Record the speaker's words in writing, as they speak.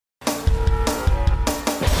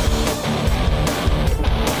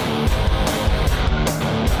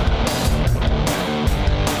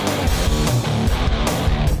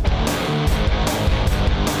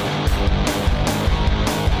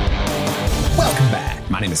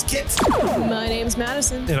name is Kit. My name's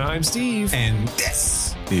Madison. And I'm Steve. And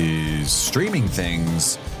this is Streaming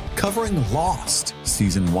Things covering Lost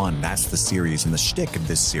Season 1. That's the series, and the shtick of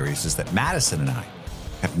this series is that Madison and I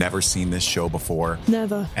have never seen this show before.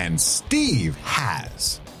 Never. And Steve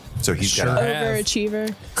has. So he's got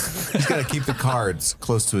Overachiever. He's got to keep the cards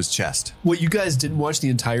close to his chest. What, you guys didn't watch the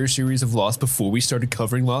entire series of Lost before we started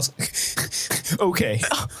covering Lost? Okay.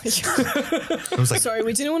 It was like, Sorry,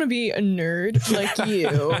 we didn't want to be a nerd like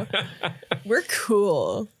you. We're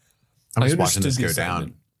cool. I'm just watching this go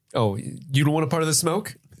down. Oh, you don't want a part of the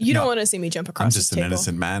smoke? You don't want to see me jump across I'm just this an table.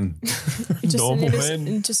 innocent man.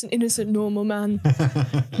 Just an innocent normal man.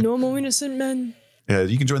 Normal innocent man.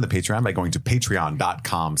 You can join the Patreon by going to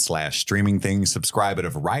patreon.com/streaming things. Subscribe at a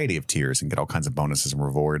variety of tiers and get all kinds of bonuses and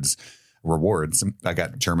rewards. I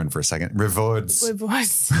got German for a second. Rewards.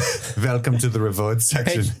 Welcome to the rewards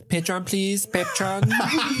section. Patreon, please. Patreon.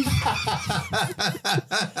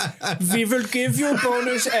 We will give you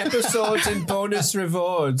bonus episodes and bonus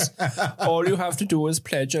rewards. All you have to do is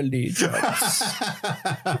pledge allegiance.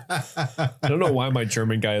 I don't know why my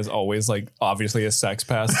German guy is always like obviously a sex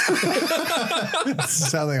pest.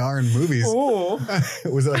 That's how they are in movies. Oh.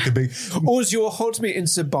 Was it like the big... Oh, you hold me in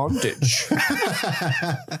the bondage.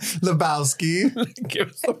 Lebowski.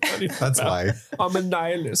 That's why. I'm a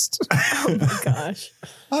nihilist. Oh my gosh.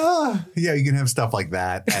 Yeah, you can have stuff like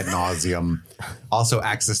that ad nauseum. Also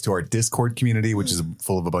access to our Discord community, which is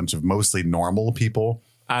full of a bunch of mostly normal people.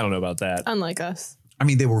 I don't know about that. Unlike us. I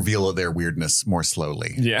mean, they reveal their weirdness more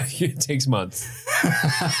slowly. Yeah, it takes months.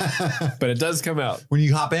 But it does come out. When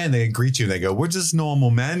you hop in, they greet you and they go, we're just normal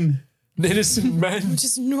men. Innocent men.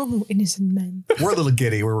 Just normal innocent men. We're a little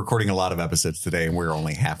giddy. We're recording a lot of episodes today and we're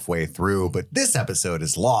only halfway through. But this episode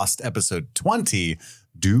is Lost, episode 20,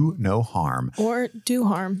 Do No Harm. Or do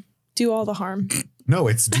harm. Do all the harm. No,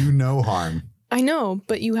 it's do no harm. I know,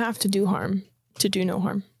 but you have to do harm to do no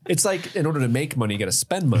harm. It's like in order to make money, you got to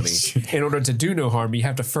spend money. In order to do no harm, you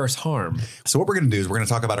have to first harm. So what we're going to do is we're going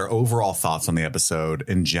to talk about our overall thoughts on the episode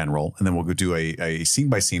in general. And then we'll go do a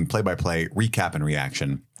scene-by-scene, play-by-play recap and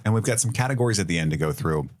reaction. And we've got some categories at the end to go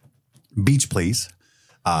through. Beach, please.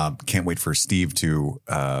 Can't wait for Steve to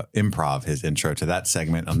improv his intro to that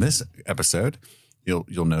segment on this episode.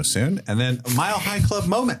 You'll know soon. And then Mile High Club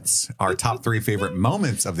moments, our top 3 favorite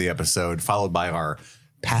moments of the episode, followed by our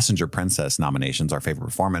Passenger Princess nominations, our favorite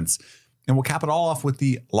performance. And we'll cap it all off with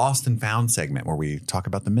the Lost and Found segment where we talk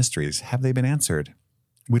about the mysteries. Have they been answered?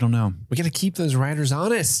 We don't know. We got to keep those writers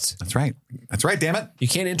honest. That's right. That's right, damn it. You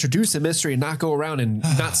can't introduce a mystery and not go around and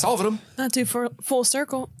not solving them. Not do for full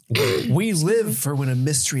circle. We live for when a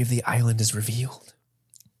mystery of the island is revealed.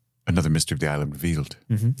 Another mystery of the island revealed.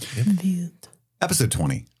 Mm-hmm. Yep. Revealed. Episode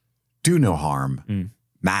 20. Do no harm.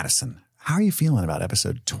 Madison. How are you feeling about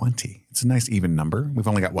episode 20? It's a nice even number. We've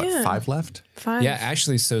only got, 5 left? 5. Yeah,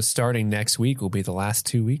 actually, so starting next week will be the last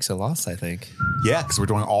 2 weeks of Lost, I think. Yeah, because we're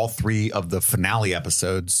doing all 3 of the finale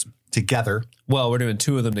episodes together. Well, we're doing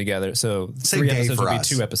 2 of them together. So Same 3 day episodes for will us.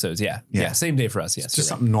 be 2 episodes. Yeah. Same day for us. Yes. It's just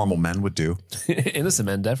something normal men would do. Innocent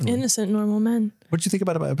men, definitely. Innocent normal men. What did you think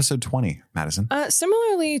about episode 20, Madison?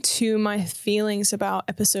 Similarly to my feelings about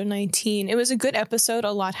episode 19, it was a good episode.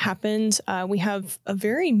 A lot happened. We have a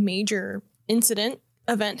very major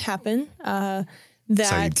event happen that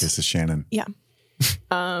Saeed kisses Shannon. Yeah.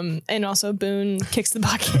 And also Boone kicks the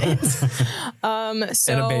bucket.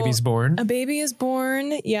 So and a baby's born. A baby is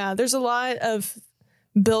born. Yeah. There's a lot of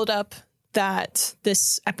buildup that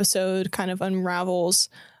this episode kind of unravels.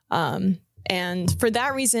 And for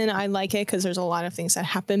that reason, I like it because there's a lot of things that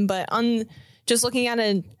happen. But on just looking at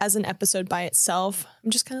it as an episode by itself, I'm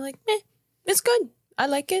just kind of like, it's good. I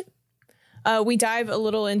like it. We dive a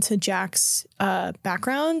little into Jack's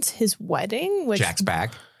background, his wedding. Which Jack's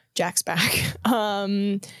back.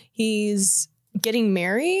 He's getting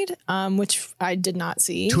married, which I did not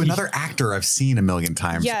see. To another actor I've seen a million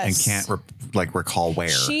times Yes. and can't recall where.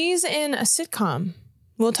 She's in a sitcom.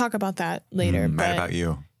 We'll talk about that later. Right about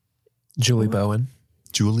you. Julie Bowen.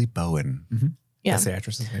 Julie Bowen. Mm-hmm. Yeah. That's the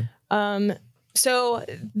actress's name. So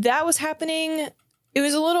that was happening. It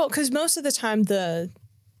was a little, because most of the time the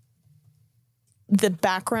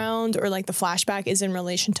background or like the flashback is in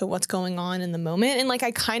relation to what's going on in the moment. And like,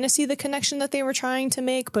 I kind of see the connection that they were trying to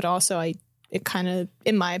make, but also it kind of,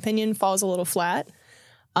 in my opinion, falls a little flat.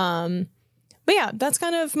 But yeah, that's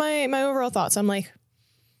kind of my overall thoughts. I'm like,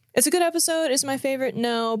 it's a good episode. Is it my favorite?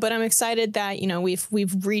 No, but I'm excited that,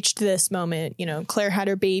 we've reached this moment. Claire had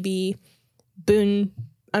her baby. Boone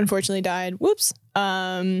unfortunately died. Whoops.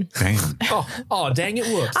 Damn. Oh, dang it.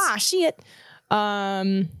 Whoops. Shit.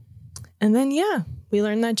 And then, we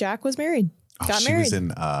learned that Jack was married. Got she married. was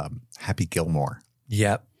in Happy Gilmore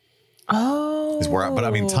Yep. Oh, But I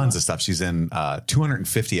mean, tons of stuff. She's in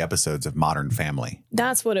 250 episodes of Modern Family.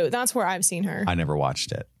 That's where I've seen her. I never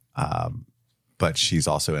watched it. But she's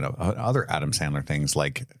also in other Adam Sandler things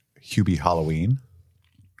like Hubie Halloween.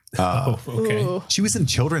 Okay. Ooh. She was in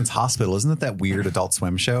Children's Hospital. Isn't that weird Adult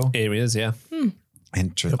Swim show? It is, yeah.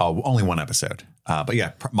 Only one episode. But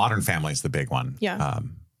yeah, Modern Family is the big one. Yeah.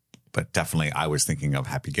 But definitely I was thinking of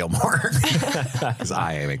Happy Gilmore because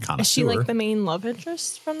I am a connoisseur. Is she like the main love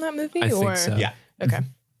interest from that movie? I think so. Yeah. Okay.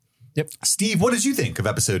 Yep. Steve, what did you think of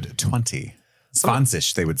episode 20?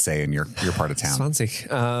 Svansish, they would say in your part of town. Swansea.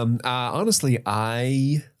 Honestly,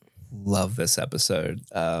 I love this episode.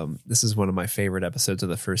 This is one of my favorite episodes of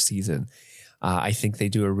the first season. I think they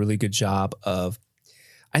do a really good job of,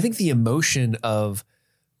 I think the emotion of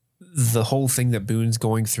the whole thing that Boone's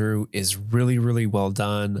going through is really, really well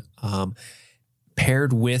done.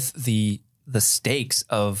 Paired with the stakes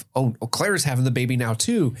of, Claire's having the baby now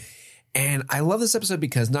too. And I love this episode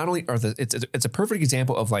because not only it's a perfect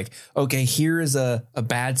example of like, okay, here is a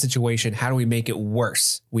bad situation. How do we make it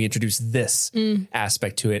worse? We introduce this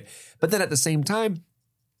aspect to it. But then at the same time,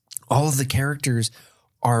 all of the characters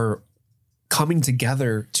are coming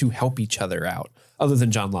together to help each other out. Other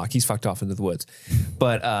than John Locke, he's fucked off into the woods.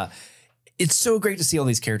 But it's so great to see all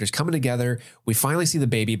these characters coming together. We finally see the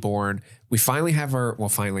baby born. We finally have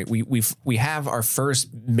we have our first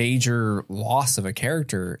major loss of a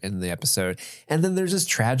character in the episode. And then there's this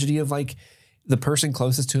tragedy of like the person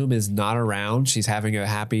closest to him is not around. She's having a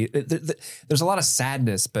happy, there's a lot of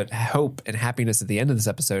sadness, but hope and happiness at the end of this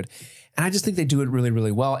episode. And I just think they do it really,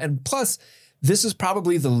 really well. And plus, this is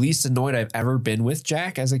probably the least annoyed I've ever been with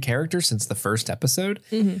Jack as a character since the first episode.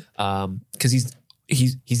 Because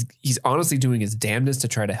he's honestly doing his damnedest to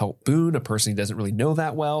try to help Boone, a person he doesn't really know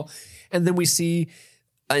that well. And then we see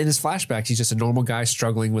in his flashbacks, he's just a normal guy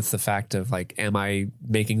struggling with the fact of like, am I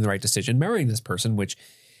making the right decision marrying this person? Which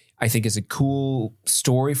I think is a cool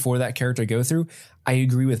story for that character to go through. I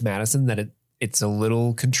agree with Madison that it's a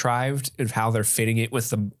little contrived of how they're fitting it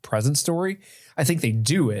with the present story. I think they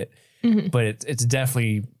do it. But it's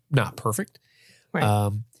definitely not perfect. Right.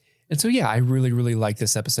 And so, yeah, I really, really like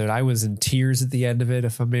this episode. I was in tears at the end of it,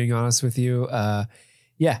 if I'm being honest with you.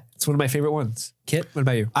 Yeah, it's one of my favorite ones. Kit, what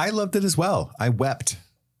about you? I loved it as well. I wept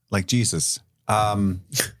like Jesus.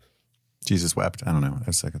 Jesus wept. I don't know.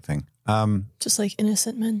 That's like a thing. Just like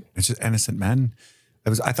innocent men. It's just innocent men.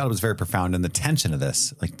 I thought it was very profound. And the tension of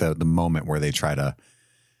this, like the moment where they try to,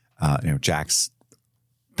 Jack's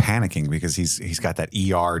panicking because he's got that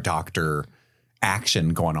ER doctor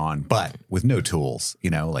action going on, but with no tools,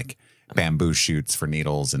 like bamboo shoots for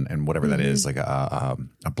needles and whatever that is, like a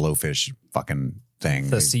blowfish fucking thing.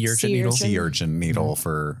 The sea urchin needle. Sea urchin needle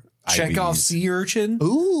for Check IVs. off sea urchin.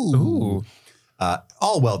 Ooh.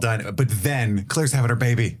 All well done. But then Claire's having her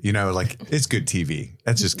baby, it's good TV.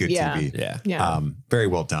 That's just good TV. Yeah. Very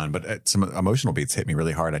well done. But some emotional beats hit me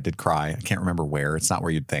really hard. I did cry. I can't remember where. It's not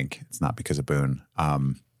where you'd think. It's not because of Boone.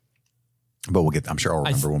 But I'm sure I'll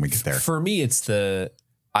remember when we get there. For me, it's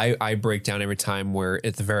I break down every time where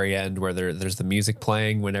at the very end where there's the music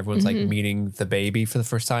playing when everyone's like meeting the baby for the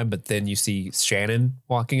first time, but then you see Shannon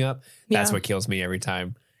walking up. That's what kills me every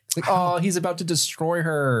time. It's like, oh, he's about to destroy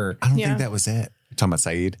her. I don't think that was it. You're talking about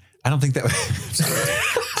Saeed? I don't think that was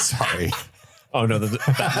Sorry. Oh, no, that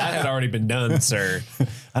had already been done, sir.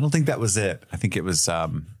 I don't think that was it. I think it was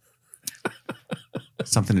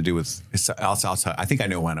something to do with. I think I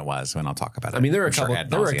know when it was. When I'll talk about it. I mean, there were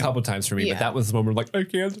a couple times for me, but that was the moment like I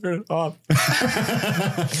can't turn it off.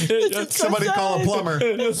 Somebody call a plumber.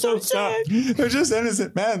 It's so sad. They're just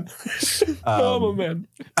innocent men. Oh man.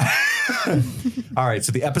 All right,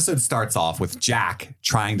 so the episode starts off with Jack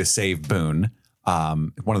trying to save Boone.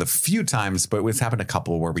 One of the few times, but it's happened a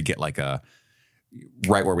couple where we get like a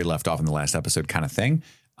right where we left off in the last episode kind of thing.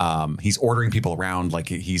 He's ordering people around like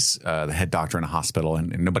he's the head doctor in a hospital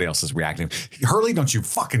and nobody else is reacting. Hurley, don't you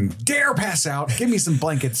fucking dare pass out. Give me some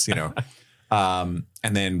blankets, And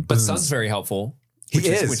then But Sun's very helpful. Which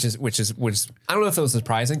is I don't know if it was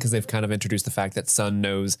surprising because they've kind of introduced the fact that Sun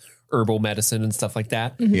knows herbal medicine and stuff like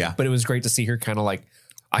that. Yeah. But it was great to see her kind of like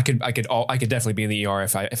I could definitely be in the ER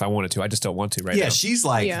if I wanted to. I just don't want to right now. Yeah, she's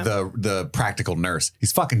like the practical nurse.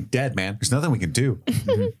 He's fucking dead, man. There's nothing we can do.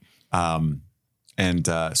 And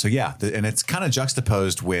it's kind of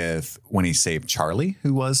juxtaposed with when he saved Charlie,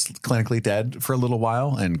 who was clinically dead for a little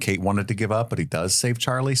while, and Kate wanted to give up, but he does save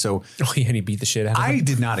Charlie. So and he beat the shit out of him. I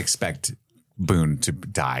did not expect Boone to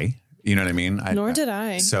die. You know what I mean? Nor did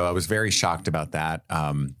I. So I was very shocked about that.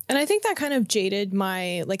 And I think that kind of jaded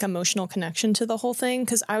my like emotional connection to the whole thing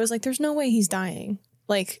because I was like, there's no way he's dying.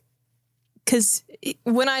 Like because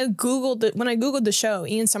when I googled the show,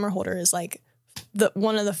 Ian Somerhalder is like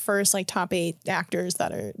one of the first like top 8 actors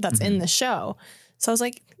that's in the show. So I was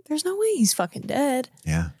like, there's no way he's fucking dead.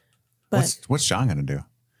 Yeah. But What's John gonna do?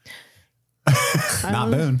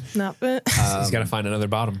 Not Boone. Not Boone. He's got to find another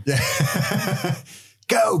bottom. Yeah.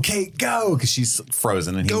 Go, Kate, go, because she's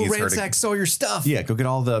frozen and he needs her to ransack Sawyer stuff. Yeah, go get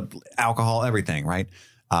all the alcohol, everything, right?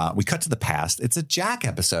 We cut to the past. It's a Jack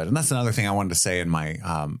episode, and that's another thing I wanted to say in my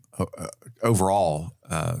overall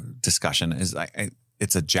discussion is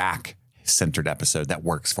it's a Jack-centered episode that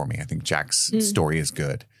works for me. I think Jack's story is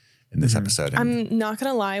good in this episode. I'm not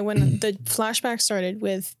gonna lie, when the flashback started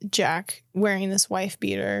with Jack wearing this wife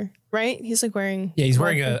beater, right? He's like wearing he's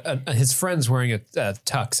wearing his friend's wearing a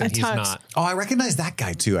tux and he's not. Oh, I recognize that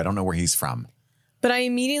guy too. I don't know where he's from. But I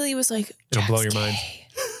immediately was like, It'll blow your gay. mind.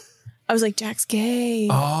 I was like, Jack's gay.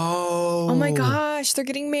 Oh my gosh, they're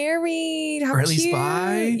getting married. How Or at least cute.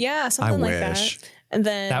 bi? Yeah, something like wish. that. And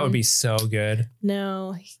then that would be so good.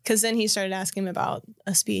 no, because then he started asking him about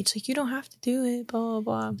a speech. Like, you don't have to do it, blah,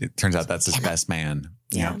 blah, blah. It turns out that's his best man.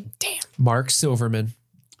 Yeah. Damn. Mark Silverman.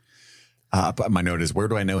 But my note is, where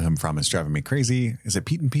do I know him from? It's driving me crazy. Is it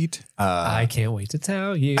Pete and Pete? I can't wait to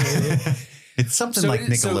tell you. It's something like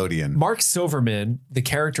Nickelodeon. So Mark Silverman, the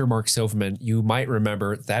character Mark Silverman, you might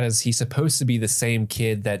remember that is he's supposed to be the same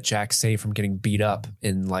kid that Jack saved from getting beat up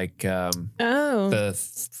in like the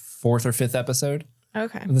 4th or 5th episode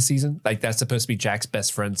Okay. of the season. Like that's supposed to be Jack's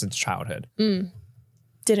best friend since childhood.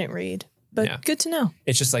 Didn't read, but Yeah. good to know.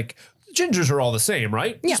 It's just like gingers are all the same,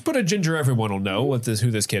 right? Yeah. Just put a ginger, everyone will know who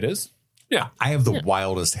this kid is. Yeah. I have the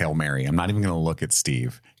wildest Hail Mary. I'm not even going to look at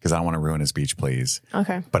Steve because I don't want to ruin his beach, please.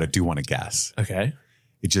 Okay. But I do want to guess. Okay.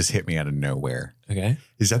 It just hit me out of nowhere. Okay.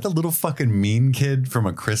 Is that the little fucking mean kid from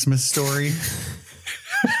A Christmas Story?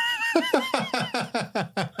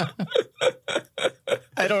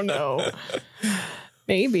 I don't know.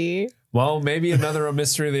 Maybe. Well, maybe another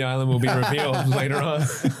mystery of the island will be revealed later on.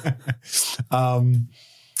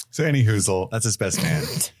 So any hoozle, that's his best man.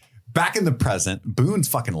 Back in the present, Boone's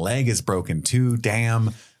fucking leg is broken too.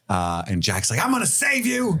 Damn. And Jack's like, I'm going to save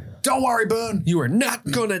you. Don't worry, Boone. You are not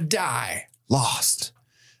gonna die. Lost.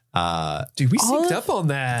 Dude, we synced up on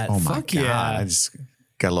that. Oh my Fuck God. yeah. I just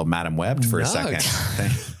got a little Madam Webbed for a Nugs.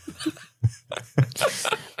 second.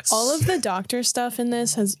 All of the doctor stuff in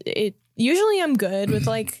this usually I'm good with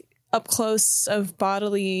like up close of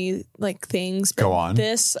bodily like things. But Go on.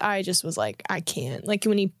 This, I just was like, I can't. Like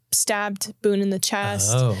when he stabbed Boone in the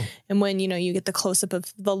chest and when, you get the close up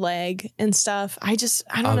of the leg and stuff. I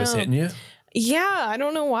don't know. Was hitting you? Yeah. I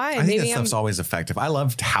don't know why. I think that stuff's always effective. I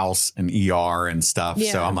loved House and ER and stuff.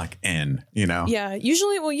 Yeah. So I'm like Yeah.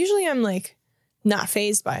 Usually I'm like not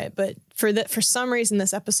phased by it, but for some reason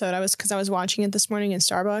this episode because I was watching it this morning in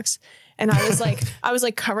Starbucks and I was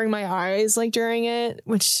like covering my eyes like during it,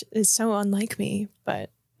 which is so unlike me.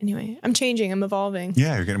 But anyway, I'm changing. I'm evolving.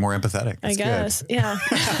 Yeah, you're getting more empathetic. That's I guess. good. Yeah.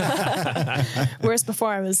 Whereas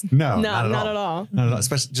before I was not at all. Not at all,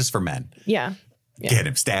 especially just for men. Yeah. Get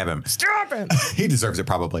him, stab him. Stop him. He deserves it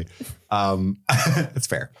probably. That's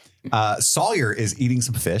fair. Sawyer is eating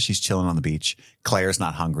some fish. He's chilling on the beach. Claire's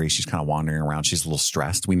not hungry. She's kind of wandering around. She's a little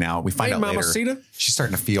stressed. We find out later. Mamacita. She's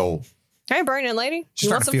starting to feel. Hey, pregnant lady. She's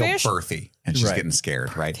You want starting some to feel fish? birthy, and she's getting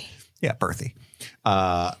scared. Right? Yeah, birthy.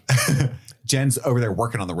 Jen's over there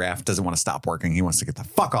working on the raft. Doesn't want to stop working. He wants to get the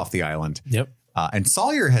fuck off the island. Yep. And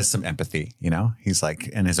Sawyer has some empathy. He's like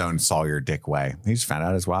in his own Sawyer dick way. He just found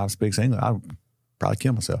out his wife speaks English. I'll probably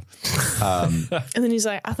kill myself. And then he's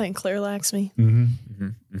like, I think Claire likes me.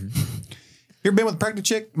 You ever been with a pregnant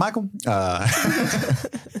chick, Michael?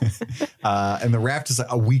 And the raft is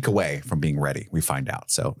like a week away from being ready, we find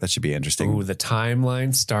out. So that should be interesting. Ooh, the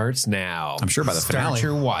timeline starts now. I'm sure by the finale.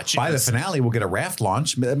 Start your watches. By the finale, we'll get a raft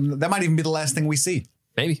launch. That might even be the last thing we see.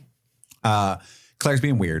 Maybe. Claire's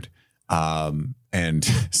being weird. And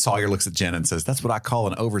Sawyer looks at Jen and says, that's what I call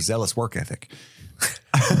an overzealous work ethic.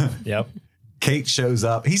 Yep. Kate shows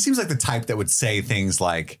up. He seems like the type that would say things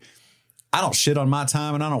like, I don't shit on my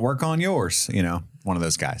time and I don't work on yours. One of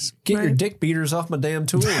those guys. Get your dick beaters off my damn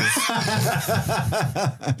tools.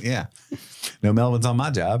 Yeah. No Melvin's on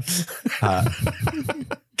my job.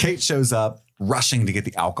 Kate shows up rushing to get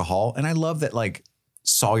the alcohol. And I love that like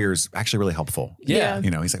Sawyer's actually really helpful. Yeah.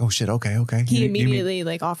 He's like, oh shit. Okay. He immediately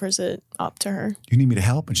like offers it up to her. You need me to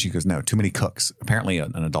help? And she goes, no, too many cooks. Apparently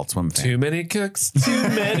an Adult Swim fan. Too many cooks. Too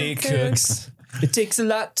many cooks. It takes a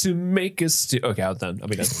lot to make a stew. Okay, I'm done. I'll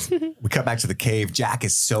be done. We cut back to the cave. Jack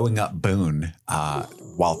is sewing up Boone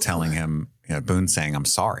while telling him, Boone's saying, I'm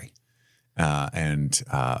sorry.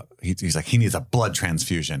 He's like, he needs a blood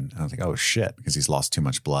transfusion. And I was like, oh shit, because he's lost too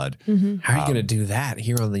much blood. How are you going to do that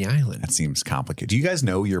here on the island? That seems complicated. Do you guys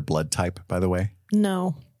know your blood type, by the way?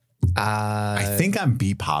 No. I think I'm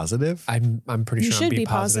B positive. I'm pretty You sure I'm should B be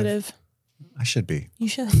positive. I should be, You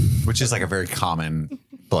should. which is like a very common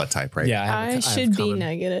blood type, right? Yeah, I have should be common.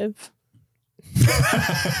 negative.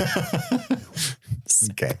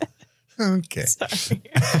 Okay. Okay. Sorry.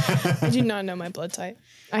 I do not know my blood type.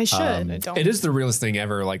 I should. I don't. It is the realest thing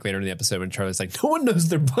ever. Like later in the episode when Charlie's like, no one knows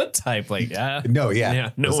their blood type. Like, yeah. No, yeah. Yeah,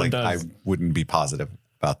 no It's one like, does. I wouldn't be positive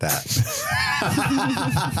about that.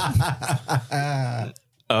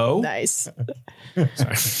 Oh, Nice.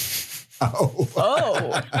 sorry. Oh,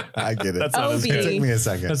 Oh. I get it. That's not as OB. It good. took me a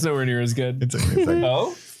second. That's nowhere near as good. It took me a second.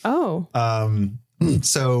 Oh, Oh.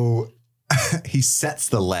 So he sets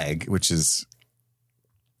the leg, which is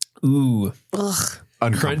ooh, Ugh.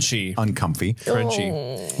 crunchy, uncomfy, crunchy.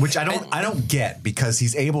 Oh. which I don't get, because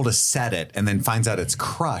he's able to set it and then finds out it's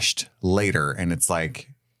crushed later, and it's like,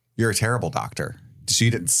 you're a terrible doctor. So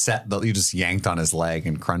you didn't you just yanked on his leg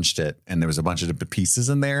and crunched it, and there was a bunch of pieces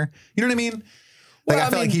in there. You know what I mean? Like, Well, I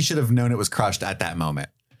felt like he should have known it was crushed at that moment,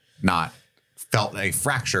 not felt a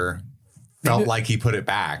fracture, felt like he put it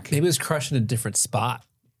back. Maybe it was crushed in a different spot.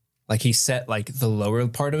 Like he set like the lower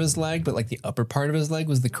part of his leg, but like the upper part of his leg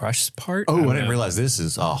was the crushed part. Oh, I don't didn't know. realize this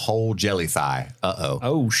is a whole jelly thigh. Uh-oh.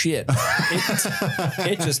 Oh shit!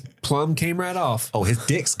 It just plumb came right off. Oh, his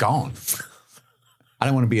dick's gone. I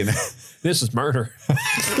don't want to be in that. This is murder.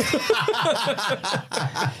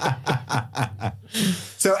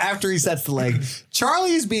 So after he sets the leg,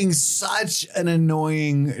 Charlie is being such an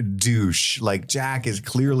annoying douche. Like, Jack is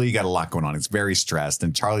clearly got a lot going on. He's very stressed.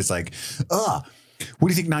 And Charlie's like, what do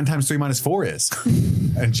you think 9 times 3 minus 4 is?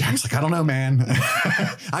 And Jack's like, I don't know, man.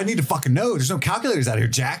 I need to fucking know. There's no calculators out here,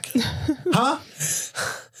 Jack. Huh?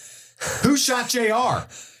 Who shot JR?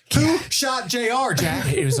 Who shot JR,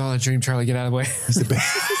 Jack? It was all a dream, Charlie. Get out of the way.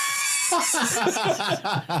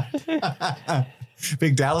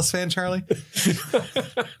 Big Dallas fan, Charlie.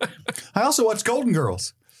 I also watch Golden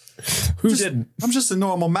Girls. Who didn't? I'm just a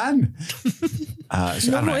normal man. I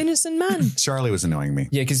don't Normal know. innocent man. Charlie was annoying me.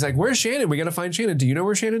 Yeah, because he's like, where's Shannon? We got to find Shannon. Do you know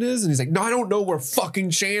where Shannon is? And he's like, no, I don't know where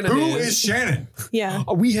fucking Shannon Who is Shannon? Yeah.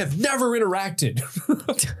 Oh, we have never interacted.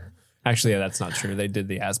 Actually, yeah, that's not true. They did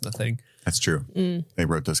the asthma thing. That's true. They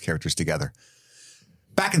wrote those characters together.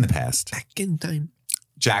 Back in the past, Back in time.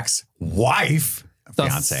 Jack's wife, The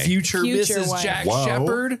fiance, future Future Mrs. wife. Jack Whoa.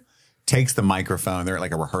 Shepard. takes the microphone. They're at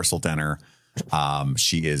like a rehearsal dinner.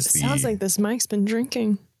 She is the Sounds like this Mike's been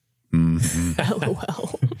drinking.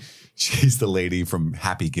 LOL. she's the lady from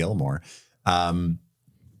Happy Gilmore.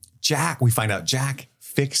 Jack, we find out Jack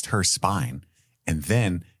fixed her spine and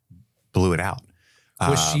then blew it out.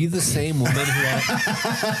 Was she the same woman who had...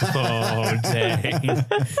 Oh, dang.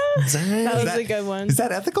 That was a good one. Is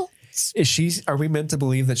that ethical? Is she? Are we meant to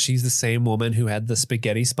believe that she's the same woman who had the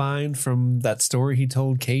spaghetti spine from that story he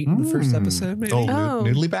told Kate in the first episode? Maybe. Oh, Oh.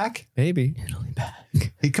 noodly back? Maybe.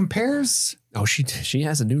 He compares Oh, she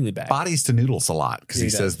has a noodly back. bodies to noodles a lot because he He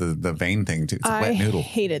says the vein thing too. It's a I wet noodle.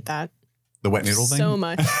 hated that The wet noodle thing? so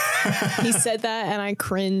much. He said that and I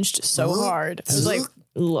cringed so hard. I was like,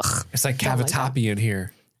 ugh. It's like Don't like cavatappi in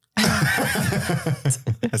here.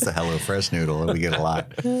 That's the HelloFresh noodle that we get a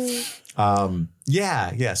lot.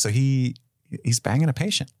 Yeah. So he's banging a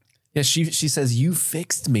patient. Yeah, she says, you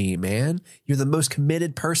fixed me, man. You're the most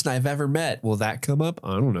committed person I've ever met. Will that come up?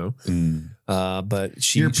 I don't know.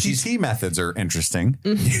 But Your she's PT methods are interesting.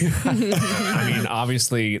 I mean,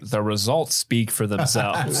 obviously the results speak for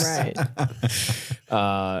themselves. Right.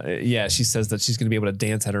 Yeah, she says that she's going to be able to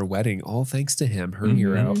dance at her wedding, all thanks to him, her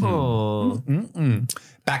hero. Oh,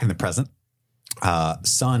 Back in the present,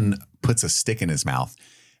 son puts a stick in his mouth,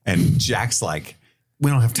 and Jack's like,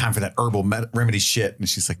 "We don't have time for that herbal remedy shit." And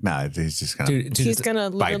she's like, "Nah, he's just gonna dude, He's going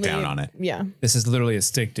to bite literally. down on it." Yeah. this is literally a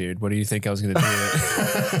stick, dude. What do you think I was going to do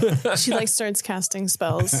with it? She like starts casting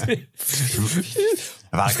spells.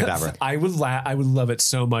 Avada-kedavra. I would love it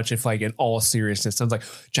so much if, like, in all seriousness, sounds like,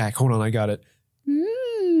 Jack, hold on, I got it.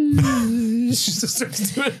 She just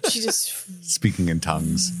starts doing it. She just Speaking in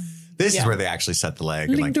tongues. This is Yeah. where they actually set the leg,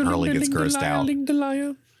 and like Hurley gets grossed out.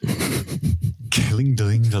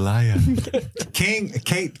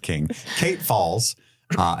 Kate falls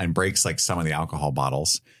and breaks like some of the alcohol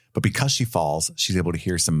bottles. But because she falls, she's able to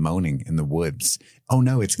hear some moaning in the woods. Oh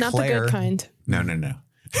no, it's not Claire. the good kind. No.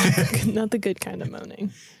 Not the good kind of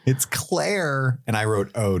moaning. It's Claire. And I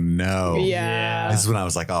wrote, oh no. Yeah. This is when I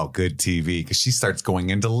was like, oh, good TV. Because she starts going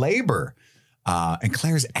into labor. And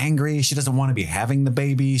Claire's angry. She doesn't want to be having the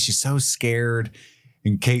baby. She's so scared.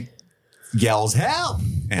 And Kate yells, help.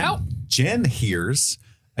 And Help. Jen hears,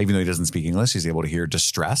 even though he doesn't speak English, he's able to hear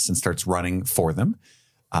distress and starts running for them.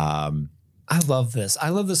 I love this. I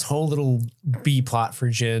love this whole little B plot for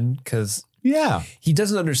Jin because he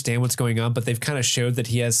doesn't understand what's going on, but they've kind of showed that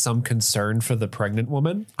he has some concern for the pregnant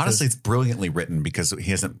woman. Honestly, it's brilliantly written because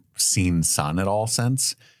he hasn't seen Sun at all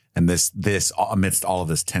since. And this amidst all of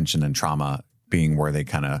this tension and trauma being where they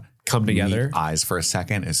kind of come together, eyes for a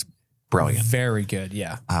second is brilliant. Very good.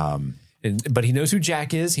 Yeah. But he knows who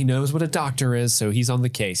Jack is. He knows what a doctor is. So he's on the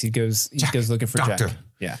case. He goes looking for doctor. Jack.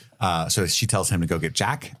 Yeah. So she tells him to go get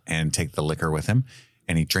Jack and take the liquor with him.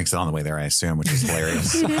 And he drinks it on the way there, I assume, which is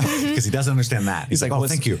hilarious because he doesn't understand that. He's like, oh,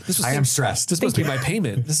 thank you. I am stressed. This must be my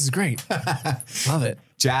payment. This is great. Love it.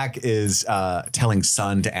 Jack is telling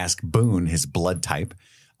Sun to ask Boone his blood type,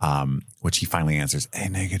 which he finally answers A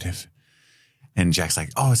negative. And Jack's like,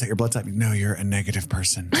 oh, is that your blood type? No, you're a negative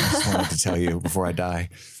person. I just wanted to tell you before I die.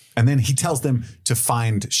 And then he tells them to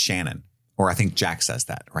find Shannon. Or I think Jack says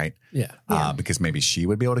that, right? Yeah. Because maybe she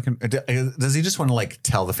would be able to. Does he just want to like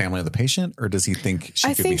tell the family of the patient, or does he think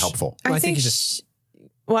she could be helpful? I think he just.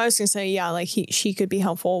 Well, I was gonna say, yeah, like she could be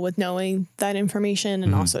helpful with knowing that information,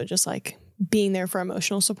 and also just like being there for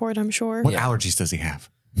emotional support. I'm sure. What allergies does he have?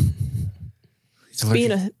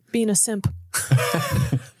 Being a simp.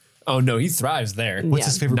 Oh no, he thrives there. What's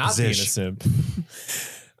his favorite Not position? Being a simp.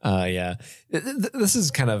 Yeah. This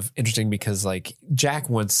is kind of interesting because like Jack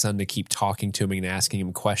wants Sun to keep talking to him and asking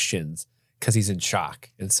him questions because he's in shock.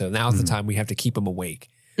 And so now's the time we have to keep him awake.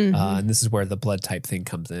 And this is where the blood type thing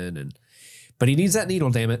comes in. But he needs that needle,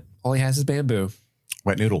 damn it. All he has is bamboo.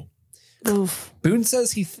 Wet noodle. Oof. Boone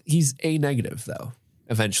says he's A negative though.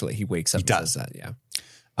 Eventually he wakes up and says that. Yeah.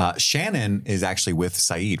 Shannon is actually with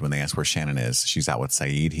Saeed when they ask where Shannon is. She's out with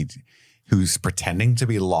Saeed. Who's pretending to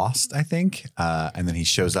be lost, I think. And then he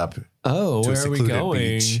shows up to a secluded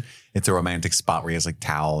beach. It's a romantic spot where he has like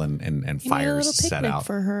towel and fires set out.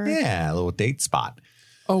 For her. Yeah, a little date spot.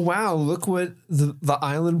 Oh, wow. Look what the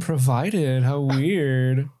island provided. How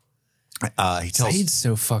weird. He tells Saeed's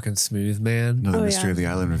so fucking smooth, man. Another mystery of the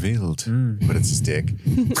island revealed. But it's his dick.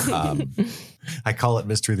 I call it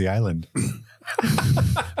Mystery of the Island.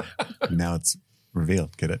 Now it's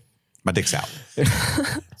revealed. Get it? My dick's out.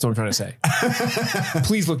 That's what I'm trying to say.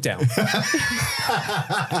 Please look down.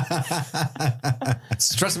 It's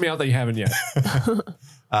stressing me out that you haven't yet.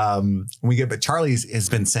 But Charlie has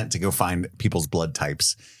been sent to go find people's blood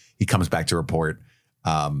types. He comes back to report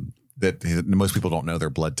that most people don't know their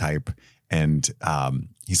blood type. And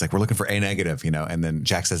he's like, we're looking for A negative, and then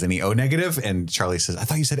Jack says, any O negative? And Charlie says, I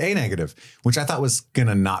thought you said A negative, which I thought was going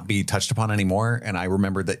to not be touched upon anymore. And I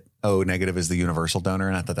remembered that O negative is the universal donor.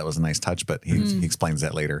 And I thought that was a nice touch, but he explains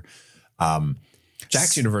that later.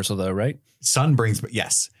 Jack's universal though, right? Sun brings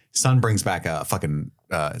back a fucking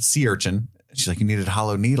sea urchin. She's like, you needed a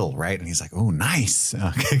hollow needle, right? And he's like, oh, nice.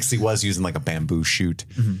 Because he was using like a bamboo shoot.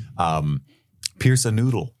 Pierce a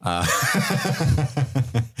noodle.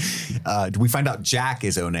 We find out Jack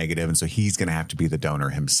is O negative, and so he's going to have to be the donor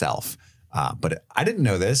himself. But I didn't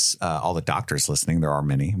know this. All the doctors listening, there are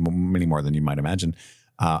many more than you might imagine.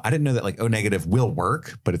 I didn't know that like O negative will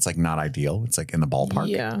work, but it's like not ideal. It's like in the ballpark.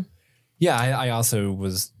 Yeah. Yeah, I also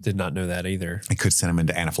did not know that either. It could send him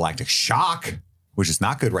into anaphylactic shock, which is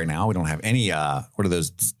not good right now. We don't have any, what are those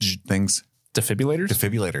things?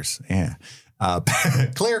 Defibrillators? Yeah.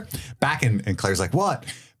 Claire, and Claire's like, what?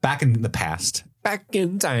 Back in the past. Back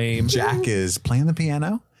in time. Jack is playing the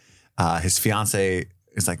piano. His fiance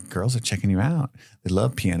is like, girls are checking you out. They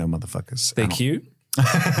love piano motherfuckers. They cute?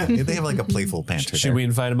 They have like a playful banter. Should we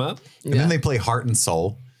invite them up? And then they play Heart and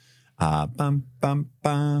Soul. Bum, bum,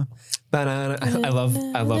 bum. I love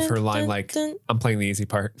her line like, I'm playing the easy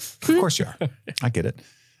part. Of course you are. I get it.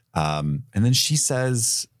 And then she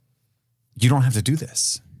says, you don't have to do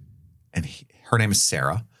this. And her name is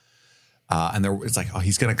Sarah. And it's like, oh,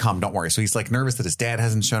 he's going to come. Don't worry. So he's like nervous that his dad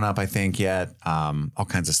hasn't shown up, I think, yet. All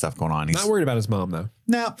kinds of stuff going on. He's not worried about his mom, though.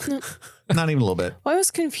 No, not even a little bit. Well, I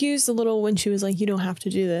was confused a little when she was like, you don't have to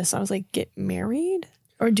do this. I was like, get married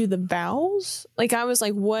or do the vows? Like, I was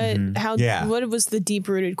like, what, what was the deep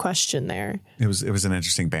rooted question there? It was an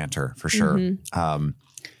interesting banter for sure.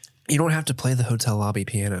 You don't have to play the hotel lobby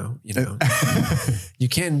piano, You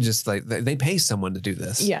can just like, they pay someone to do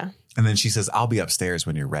this. Yeah. And then she says, I'll be upstairs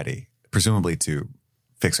when you're ready, presumably to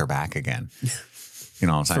fix her back again. You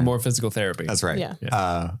know what I'm saying? For more physical therapy. That's right.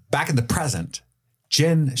 Yeah. Back in the present,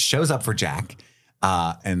 Jen shows up for Jack.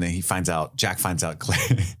 And then Jack finds out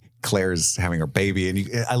Claire's having her baby.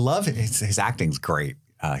 And I love his acting's great.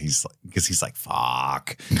 He's like,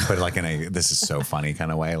 fuck. But like this is so funny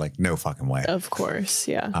kind of way. Like, no fucking way. Of course.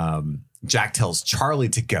 Yeah. Jack tells Charlie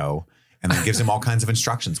to go and then gives him all kinds of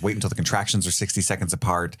instructions. Wait until the contractions are 60 seconds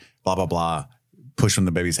apart, blah, blah, blah. Push when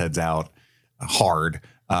the baby's head's out hard.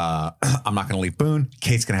 I'm not going to leave Boone.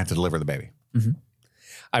 Kate's going to have to deliver the baby. Mm-hmm.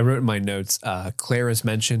 I wrote in my notes, Claire is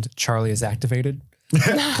mentioned. Charlie is activated.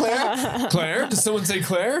 Claire? Did someone say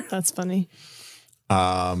Claire? That's funny.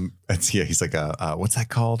 He's like what's that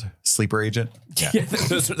called? Sleeper agent? Yeah,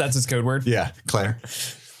 that's his code word. Yeah, Claire.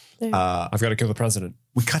 I've got to kill the president.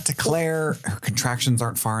 We cut to Claire. Her contractions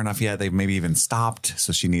aren't far enough yet. They've maybe even stopped.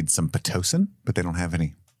 So she needs some Pitocin, but they don't have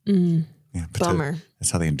any. Yeah, Bummer.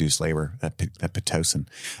 That's how they induce labor, that Pitocin.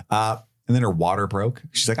 And then her water broke.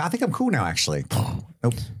 She's like, I think I'm cool now, actually.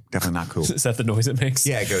 Nope, definitely not cool. Is that the noise it makes?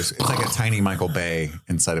 Yeah, it goes. It's like a tiny Michael Bay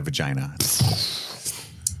inside a vagina.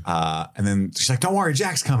 And then she's like, don't worry,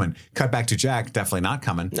 Jack's coming. Cut back to Jack, definitely not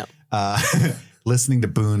coming. No. Listening to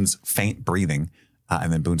Boone's faint breathing.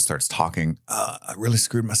 And then Boone starts talking. I really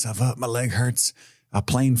screwed myself up. My leg hurts. A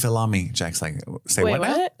plane fell on me. Jack's like, say Wait, what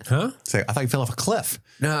now? what? Huh? Say, I thought you fell off a cliff.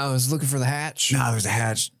 No, I was looking for the hatch. No, there's a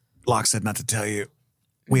hatch. Locke said not to tell you.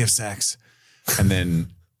 We have sex. And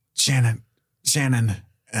then Shannon.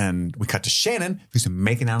 And we cut to Shannon, who's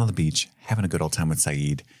making out on the beach, having a good old time with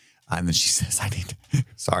Saeed. And then she says,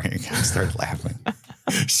 sorry, I started laughing.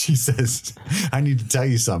 She says, I need to tell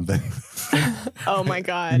you something. Oh my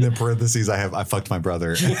God. In the parentheses, I fucked my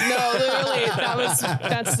brother. No, literally,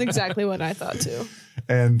 that's exactly what I thought too.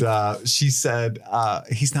 And she said,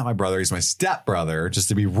 he's not my brother. He's my stepbrother. Just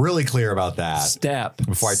to be really clear about that.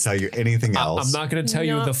 Before I tell you anything else. I'm not going to tell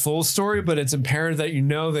you the full story, but it's imperative that you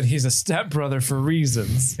know that he's a stepbrother for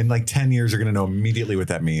reasons. In like 10 years, you're going to know immediately what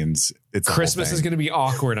that means. It's Christmas is going to be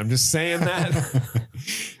awkward. I'm just saying that.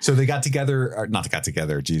 So they got together, or not got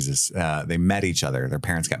together, Jesus. They met each other. Their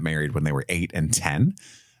parents got married when they were 8 and 10.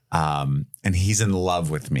 And he's in love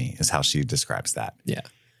with me, is how she describes that. Yeah.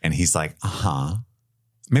 And he's like,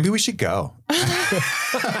 maybe we should go.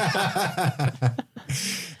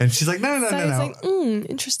 And she's like, no. Like,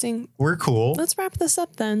 interesting. We're cool. Let's wrap this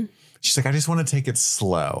up then. She's like, I just want to take it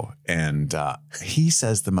slow. And he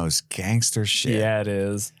says the most gangster shit. Yeah, it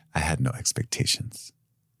is. I had no expectations.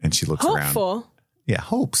 And she looks Hopeful. around. Yeah,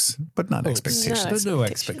 hopes, but not expectations. No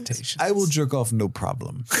expectations. I will jerk off, no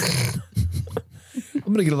problem. I'm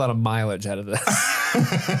going to get a lot of mileage out of this.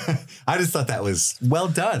 I just thought that was well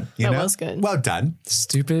done. That was good. Well done.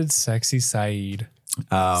 Stupid, sexy Saeed.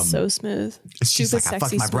 So smooth. She's Stupid, like, I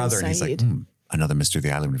fucked my brother. And he's like, another mystery of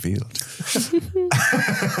the island revealed.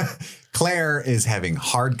 Claire is having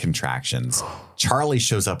hard contractions. Charlie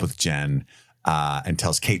shows up with Jen and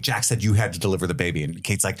tells Kate, Jack said you had to deliver the baby. And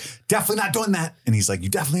Kate's like, definitely not doing that. And he's like, you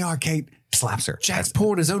definitely are, Kate. Slaps her. Jack's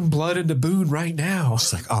pouring his own blood into Boone right now.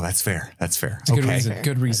 She's like, oh, that's fair. That's fair. It's a good reason.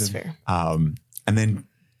 Good reason. That's fair. And then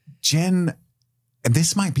Jen, and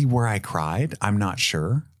this might be where I cried. I'm not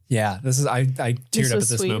sure. Yeah, I teared up at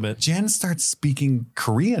this moment. Jen starts speaking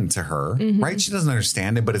Korean to her, right? She doesn't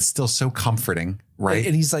understand it, but it's still so comforting, right?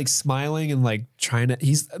 And he's like smiling and like trying to,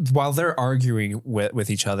 while they're arguing with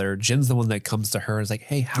each other, Jen's the one that comes to her and is like,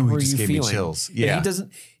 hey, how are you feeling? Me chills. Yeah. And he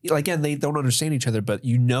doesn't, again, they don't understand each other, but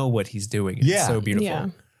you know what he's doing. It's so beautiful. Yeah.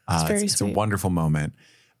 It's very it's a sweet. wonderful moment.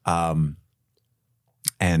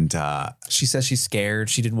 And she says she's scared.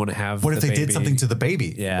 She didn't want to have. What if they did something to the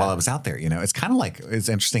baby while I was out there? You know, it's kind of like, it's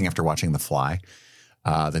interesting after watching The Fly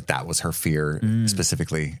that was her fear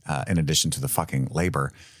specifically, in addition to the fucking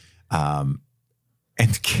labor. And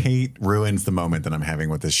Kate ruins the moment that I'm having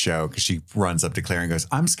with this show because she runs up to Claire and goes,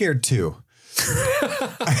 I'm scared too.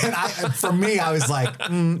 And for me, I was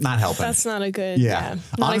like, not helping. That's not a good. Yeah.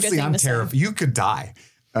 Not Honestly, a good thing I'm to say. terrified. You could die.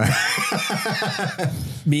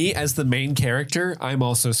 Me as the main character, I'm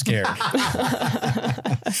also scared.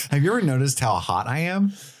 Have you ever noticed how hot I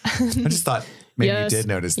am? I just thought maybe you did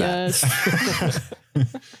notice that.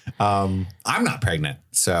 Yes. I'm not pregnant,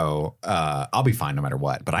 so I'll be fine no matter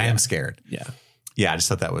what. But I am scared. Yeah. I just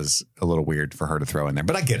thought that was a little weird for her to throw in there.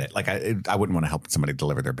 But I get it. Like I wouldn't want to help somebody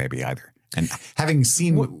deliver their baby either. And having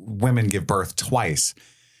seen women give birth twice,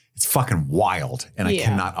 it's fucking wild. And I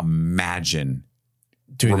cannot imagine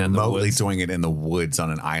remotely doing it in the woods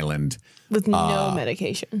on an island with no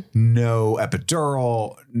medication, no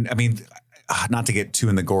epidural. I mean, not to get too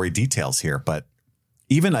in the gory details here, but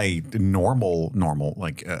even a normal,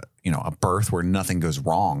 like, a birth where nothing goes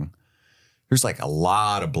wrong, there's like a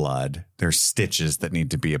lot of blood. There's stitches that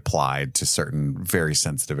need to be applied to certain very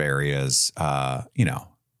sensitive areas.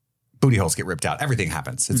 Booty holes get ripped out. Everything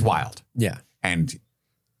happens. It's wild. Yeah. And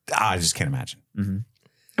I just can't imagine. Mm-hmm.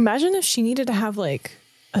 Imagine if she needed to have like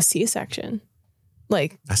a C-section.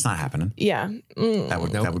 Like, that's not happening. Yeah.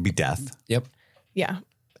 That would be death. Yep. Yeah.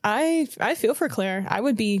 I feel for Claire. I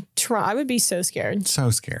would be I would be so scared. So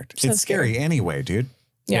scared. So It's scary anyway, dude.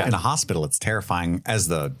 Yeah. In a hospital, it's terrifying as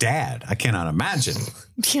the dad. I cannot imagine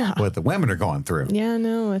Yeah. what the women are going through. Yeah,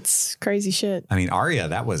 no, it's crazy shit. I mean, Arya,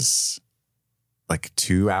 that was like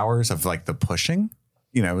 2 hours of like the pushing.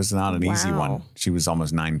 You know, it was not an easy Wow. one. She was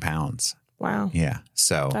almost 9 pounds. Wow. Yeah.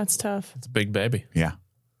 So, That's tough. It's a big baby. yeah,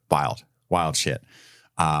 wild shit.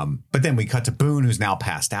 But then we cut to Boone, who's now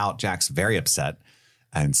passed out. Jack's very upset,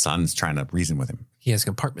 and Son's trying to reason with him. He has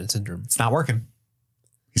compartment syndrome. It's not working.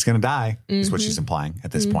 He's going to die, is what she's implying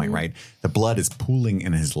at this point, right? The blood is pooling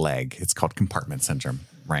in his leg. It's called compartment syndrome,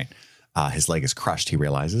 right? His leg is crushed, he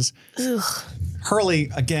realizes. Ugh. Hurley,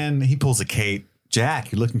 again, he pulls a Kate.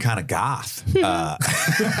 Jack, you're looking kind of goth. You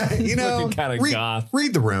know, Looking kinda goth.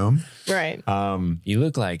 Read the room. Right. You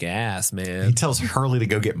look like ass, He man. tells Hurley to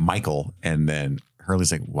go get Michael, and then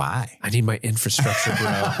Hurley's like, why? I need my infrastructure,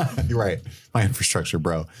 bro. You're right. My infrastructure,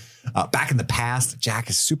 bro. Back in the past, Jack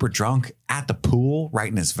is super drunk at the pool,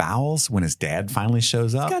 writing his vowels when his dad finally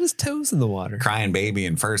shows up. Got his toes in the water. Crying baby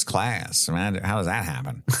in first class. Man, how does that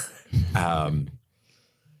happen?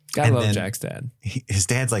 Gotta and love then Jack's dad. His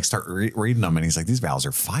dad's like, start reading them, and he's like, these vowels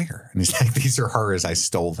are fire. And he's like, these are hers. I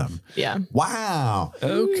stole them. Yeah. Wow.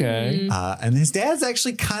 Okay. And his dad's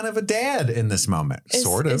actually kind of a dad in this moment,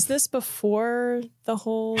 sort of. Is this before the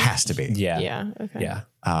whole? Has to be. Yeah. Yeah. Okay.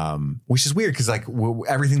 Yeah. Which is weird because like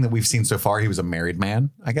everything that we've seen so far, he was a married man,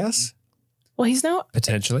 I guess. Well, he's now.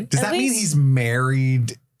 Potentially. Does At that mean least- he's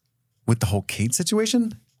married with the whole Kate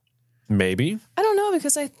situation? Maybe. I don't know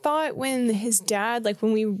because I thought when his dad, like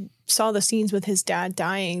when we saw the scenes with his dad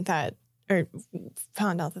dying, that or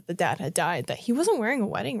found out that the dad had died, that he wasn't wearing a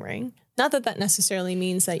wedding ring. Not that that necessarily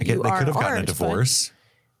means that Again, you they are could have gotten a ours, but divorce.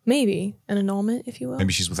 maybe an annulment, if you will.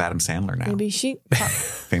 Maybe she's with Adam Sandler now, Maybe she.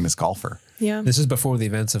 famous golfer. Yeah. This is before the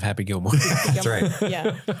events of Happy Gilmore. That's right.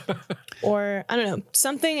 Yeah. Or I don't know.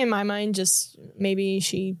 Something in my mind just maybe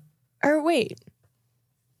she. Or wait.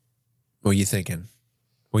 What are you thinking?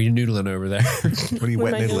 What are you noodling over there? What are you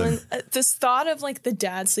What wet am I noodling? doing? This thought of like the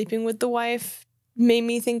dad sleeping with the wife made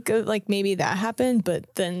me think of like maybe that happened,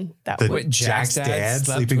 but then that The would. Wait, Jack's Jack's dad dad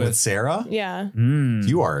slept sleeping with with- Sarah? Yeah.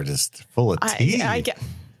 You are just full of tea. I get.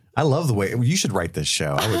 I love the way you should write this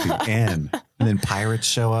show. I would be in. And then pirates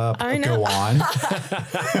show up. I know. Go on.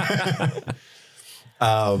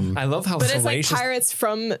 I love how But it's like salacious. pirates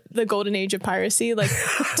from the golden age of piracy. Like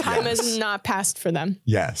time has not passed for them.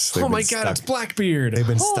 Yes. they've Oh my been God, stuck- it's Blackbeard. They've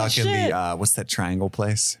been Oh, stuck in shit. the what's that triangle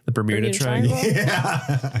place? The Bermuda Bermuda Triangle.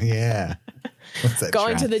 Triangle. Yeah. What's that?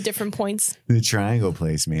 Going to the different points. the triangle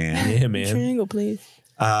place, man. Yeah, man. Triangle, please.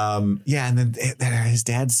 Yeah, and then his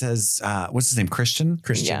dad says, what's his name? Christian?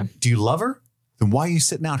 Yeah. Do you love her? Then why are you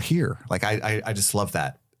sitting out here? Like I just love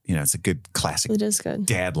that. You know, it's a good classic It is good.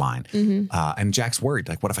 dad line. And Jack's worried,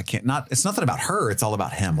 like, what if I can't it's nothing about her. It's all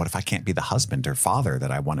about him. What if I can't be the husband or father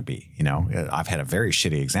that I want to be? You know, I've had a very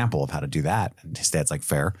shitty example of how to do that. And his dad's like,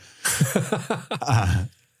 fair.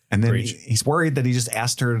 And then Preach. he's worried that he just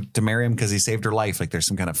asked her to marry him because he saved her life. Like there's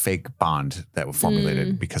some kind of fake bond that was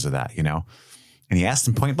formulated because of that, you know? And he asked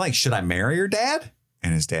him point blank, should I marry your dad?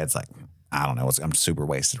 And his dad's like, I don't know. I'm super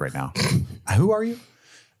wasted right now. Who are you?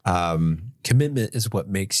 Commitment is what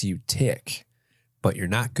makes you tick, but you're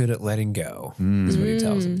not good at letting go, is what he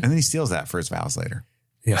tells him. And then he steals that for his vows later.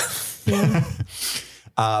 Yeah.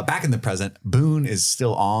 Back in the present, Boone is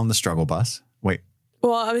still on the struggle bus. Wait,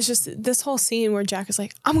 Well, I was just this whole scene where Jack is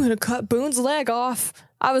like, I'm going to cut Boone's leg off.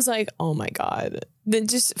 I was like, oh my God. Then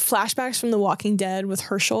just flashbacks from The Walking Dead with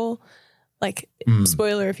Herschel. Like,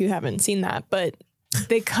 spoiler if you haven't seen that, but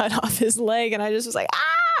they cut off his leg and I just was like,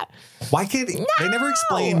 ah! why can't they never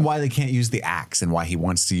explain why they can't use the axe and why he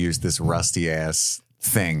wants to use this rusty ass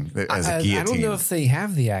thing as a guillotine? I don't know if they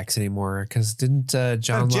have the axe anymore because didn't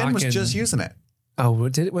John Jen Locke was and- just using it. Oh,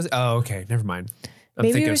 what did it? Was oh, okay, never mind. I'm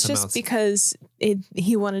Maybe thinking it of was something just else. because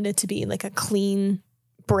he wanted it to be like a clean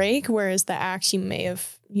break, whereas the axe you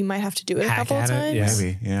might have to do it a Hack couple of at it, times. yeah.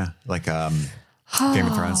 Maybe, yeah, like Game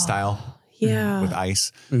of Thrones style Yeah. with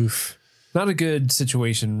ice. Oof. Not a good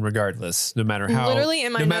situation, regardless. No matter how, Literally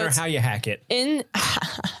in my no matter notes- how you hack it. In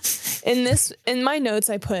my notes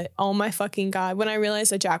I put, oh my fucking God, when I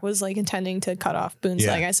realized that Jack was like intending to cut off Boone's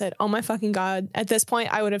Yeah. leg, I said, oh my fucking God. At this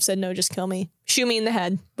point I would have said, no, just kill me. Shoot me in the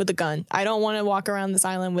head with a gun. I don't want to walk around this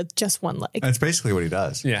island with just one leg. That's basically what he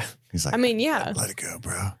does. Yeah. He's like, I mean, yeah. let it go,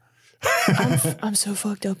 bro. I'm so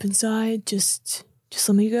fucked up inside. Just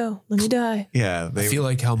let me go. Let me die. Yeah, I feel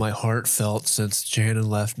like how my heart felt since Shannon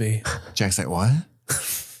left me. Jack's like, what?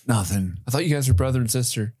 Nothing. I thought you guys were brother and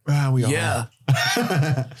sister. We Yeah.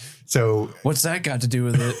 are. So What's that got to do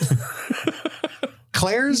with it?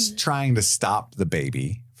 Claire's trying to stop the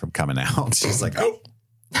baby from coming out. She's like, oh,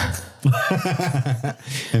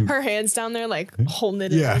 Her hand's down there, like holding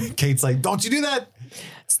it in. Kate's like, don't you do that.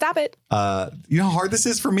 Stop it. You know how hard this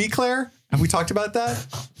is for me, Claire? Have we talked about that?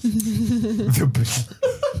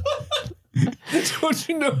 Don't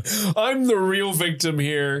you know? I'm the real victim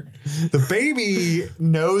here. The baby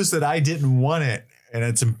knows that I didn't want it. And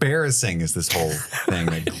it's embarrassing is this whole thing.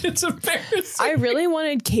 It's embarrassing. I really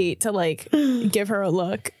wanted Kate to like give her a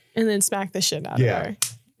look and then smack the shit out of her.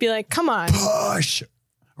 Be like, come on. Push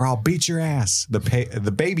or I'll beat your ass.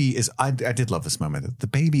 The baby is, I did love this moment. The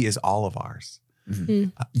baby is all of ours.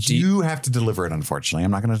 Mm-hmm. You have to deliver it, unfortunately.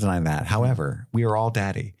 I'm not going to deny that. However, we are all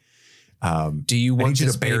daddy. Do you want you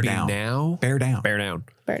this to bear baby down now? Bear down. Bear down.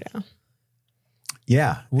 Bear down.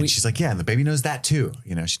 Yeah. And she's like, yeah. And the baby knows that too.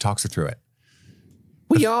 You know, she talks her through it.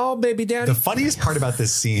 We all baby daddy. The funniest part about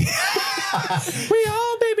this scene. We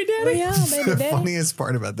all baby daddy. We all baby The daddy. funniest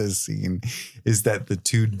part about this scene is that the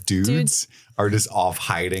two dudes are just off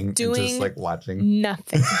hiding and just like watching.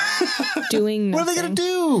 Nothing. Doing nothing. What are they going to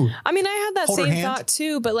do? I mean, I had that Hold her same hand? thought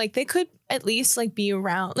too, but like they could at least like be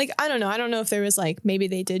around. Like, I don't know. I don't know if there was like, maybe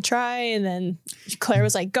they did try and then Claire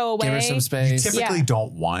was like, go away. Give her some space. Typically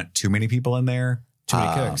don't want too many people in there. Too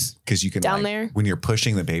many cooks. Because you can Down like, there? when you're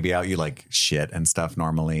pushing the baby out, you like shit and stuff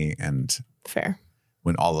normally. And Fair.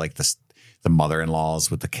 when all like the mother-in-laws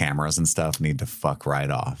with the cameras and stuff need to fuck right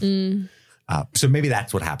off. So maybe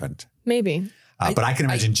that's what happened. Maybe. But I can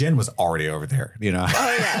imagine Jen was already over there, you know?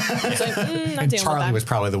 Oh, yeah. It's like, not And dealing with Charlie that. was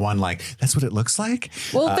probably the one like, that's what it looks like?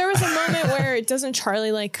 Well, there was a moment where it doesn't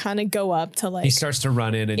Charlie like kind of go up to like. He starts to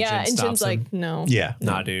run in and yeah, Jen and stops Jen's him. like, no. Yeah.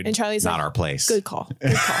 Nah, dude. And Charlie's Not like, our place. good call.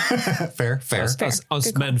 Good call. Fair. Us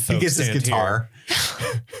Good men call. folks He gets his stand guitar.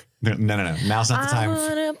 No. Now's not the I time.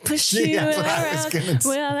 wanna push you Yeah, that's what I was around. gonna say.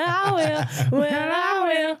 Well,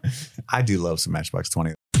 I will. I do love some Matchbox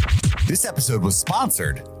 20. This episode was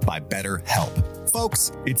sponsored by BetterHelp.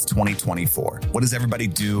 Folks, it's 2024. What does everybody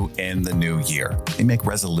do in the new year? They make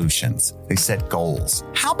resolutions. They set goals.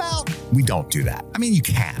 How about we don't do that? I mean, you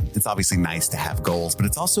can. It's obviously nice to have goals, but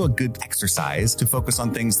it's also a good exercise to focus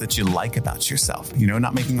on things that you like about yourself. You know,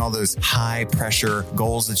 not making all those high pressure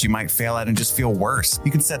goals that you might fail at and just feel worse.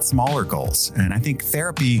 You can set smaller goals. And I think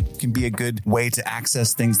therapy can be a good way to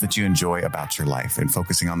access things that you enjoy about your life and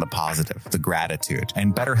focusing on the positive, the gratitude.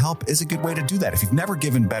 And BetterHelp is a good way to do that. If you've never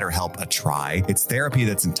given BetterHelp a try, it's therapy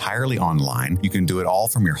that's entirely online. You can do it all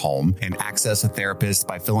from your home and access a therapist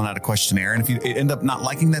by filling out a questionnaire. And if you end up not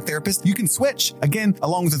liking that therapist, you can switch. Again,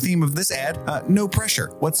 along with the theme of this ad, no pressure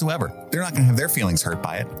whatsoever. They're not going to have their feelings hurt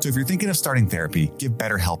by it. So if you're thinking of starting therapy, give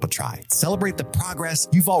BetterHelp a try. Celebrate the progress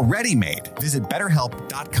you've already made. Visit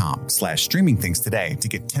BetterHelp.com/streamingthings today to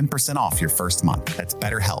get 10% off your first month. That's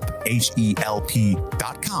BetterHelp,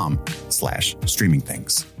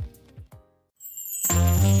 HELP.com/streamingthings.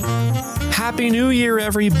 Happy New Year,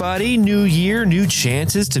 everybody. New year, new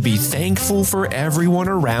chances to be thankful for everyone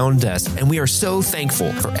around us. And we are so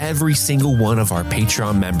thankful for every single one of our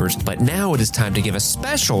Patreon members. But now it is time to give a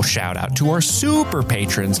special shout out to our super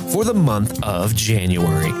patrons for the month of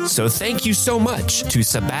January. So thank you so much to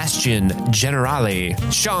Sebastian Generale,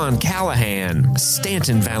 Sean Callahan,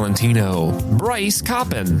 Stanton Valentino, Bryce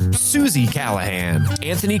Coppin, Susie Callahan,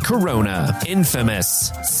 Anthony Corona,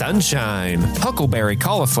 Infamous, Sunshine, Huckleberry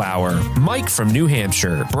Cauliflower, Mike from New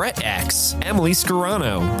Hampshire, Brett X, Emily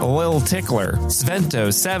Scarano, Lil Tickler,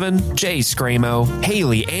 Svento7, Jay Scramo,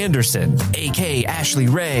 Haley Anderson, AK Ashley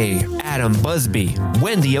Ray, Adam Busby,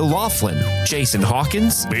 Wendy O'Laughlin, Jason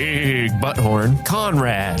Hawkins, Big Butthorn,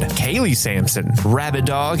 Conrad, Kaylee Sampson, Rabbit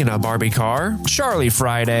Dog in a Barbie Car, Charlie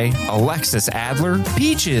Friday, Alexis Adler,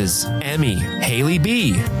 Peaches, Emmy, Haley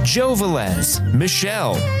B, Joe Velez,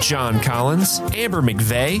 Michelle, John Collins, Amber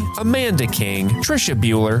McVeigh, Amanda King, Trisha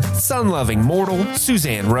Bueller, Sun-Loving Mortal,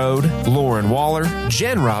 Suzanne Rode, Lauren Waller,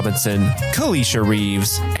 Jen Robinson, Kalisha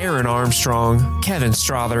Reeves, Aaron Armstrong, Kevin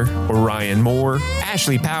Strother, Orion Moore,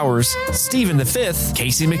 Ashley Powers, Stephen V,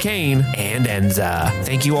 Casey McCain, and Enza.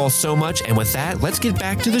 Thank you all so much. And with that, let's get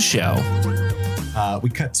back to the show. We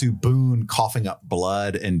cut to Boone coughing up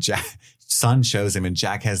blood, and Son shows him, and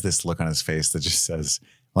Jack has this look on his face that just says,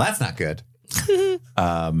 well, that's not good.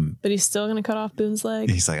 But he's still going to cut off Boone's leg.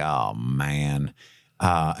 He's like, oh, man.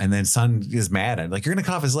 And then Son is mad at him. Like, you're going to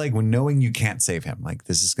cut off his leg when knowing you can't save him. Like,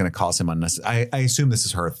 this is going to cause him unnecessary. I assume this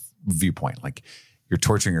is her viewpoint. Like, you're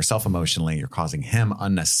torturing yourself emotionally. You're causing him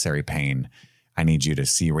unnecessary pain. I need you to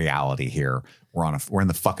see reality here. We're in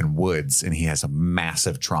the fucking woods, and he has a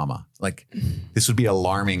massive trauma. Like, this would be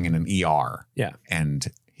alarming in an ER. Yeah. And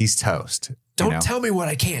he's toast. Don't tell me what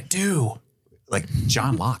I can't do. Like,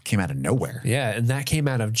 John Locke came out of nowhere. Yeah, and that came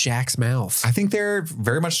out of Jack's mouth. I think they're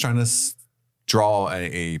very much trying draw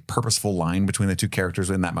a purposeful line between the two characters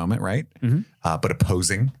in that moment, right? But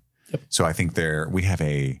opposing. Yep. So I think we have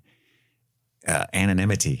a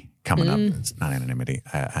anonymity coming up. It's not anonymity,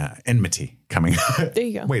 enmity coming up. There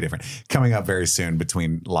you go. Way different. Coming up very soon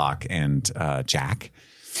between Locke and Jack.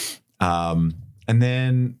 And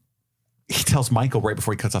then he tells Michael right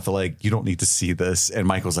before he cuts off the leg, you don't need to see this. And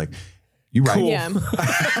Michael's like, you right. Cool. Yeah.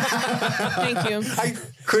 Thank you. I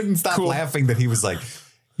couldn't stop laughing that he was like,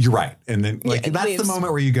 you're right. And then like, that's leaves. the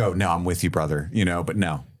moment where you go, no, I'm with you, brother. You know, but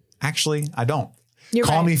no, actually I don't. You're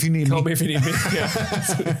Call right. me if you need Call me. me if you need me.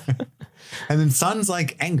 Yeah. And then Son's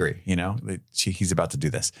like angry, you know, that he's about to do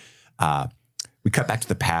this. We cut back to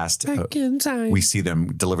the past. Back in time. We see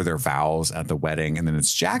them deliver their vows at the wedding. And then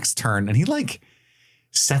it's Jack's turn. And he like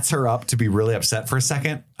sets her up to be really upset for a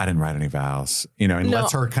second. I didn't write any vows, you know, and No.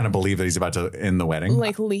 lets her kind of believe that he's about to end the wedding.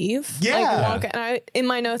 Like leave. Yeah. Like walk. And I, in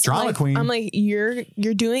my notes, Drama I'm like, queen. I'm like, you're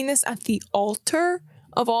doing this at the altar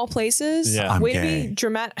of all places. Yeah. I'm Way gay. to be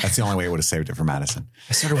dramatic. That's the only way it would have saved it for Madison.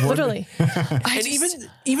 I started wondering. Literally. And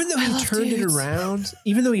even though he love turned it dudes.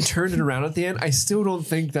 around, at the end, I still don't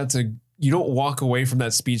think you don't walk away from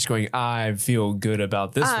that speech going, I feel good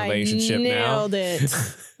about this relationship I now. nailed it.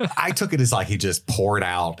 I took it as like he just poured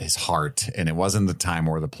out his heart and it wasn't the time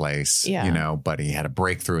or the place, Yeah. you know, but he had a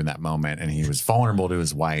breakthrough in that moment and he was vulnerable to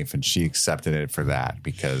his wife and she accepted it for that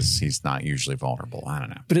because he's not usually vulnerable. I don't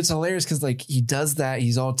know. But it's hilarious because like he does that,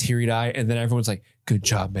 he's all teary-eyed, and then everyone's like, good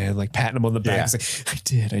job, man. Like patting him on the back. Yeah.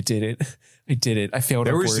 It's like, I did it. I failed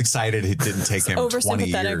They were upwards. just excited it didn't take him 20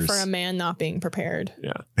 Oversympathetic years. for a man not being prepared.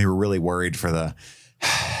 Yeah. They were really worried for the,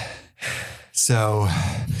 so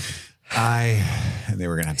and they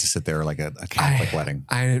were going to have to sit there like a Catholic wedding.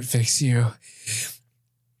 I didn't fix you.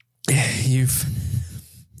 You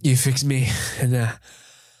fixed me, and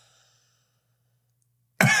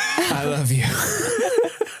I love you.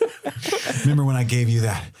 Remember when I gave you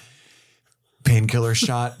that painkiller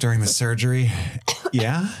shot during the surgery?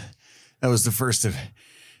 Yeah. That was the first of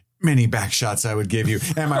many back shots I would give you.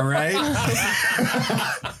 Am I right?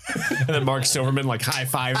 And then Mark Silverman like high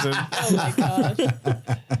fives him. Oh my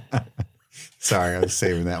God. Sorry, I was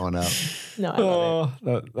saving that one up. No, I love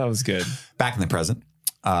Oh, that was good. Back in the present,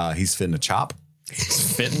 he's fitting a chop.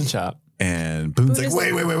 Fit and chop. And Boone's like,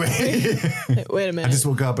 Boone is wait. it. Wait a I minute. just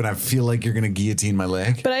woke up and I feel like you're going to guillotine my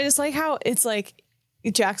leg. But I just like how it's like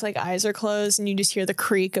Jack's like eyes are closed and you just hear the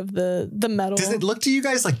creak of the metal. Does it look to you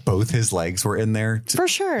guys like both his legs were in there? For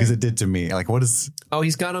sure. Because it did to me. Like, what is... Oh,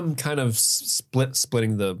 he's got him kind of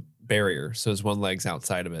splitting the barrier, so his one leg's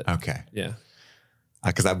outside of it. Okay. Yeah.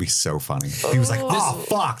 Because that'd be so funny. He was like, oh,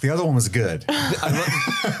 fuck. The other one was good.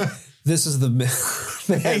 This is the.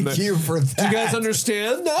 Thank you for that. Do you guys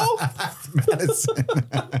understand? No. Madison.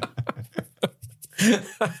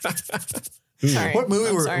 Sorry. What movie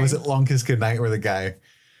I'm sorry. was it? Long Kiss Goodnight, where the guy,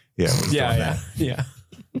 was doing that. Yeah.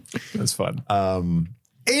 That's fun.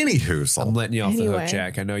 Anywho, I'm letting you off the Anyway. hook,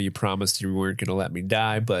 Jack. I know you promised you weren't going to let me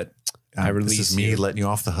die, but I released this is me you. letting you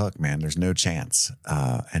off the hook, man. There's no chance.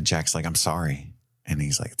 And Jack's like, I'm sorry. And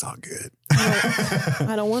he's like, it's all good.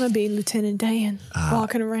 I don't want to be Lieutenant Dan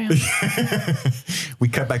walking around. We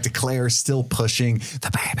cut back to Claire still pushing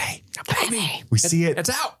the baby. We see it. It's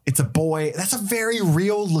out. It's a boy. That's a very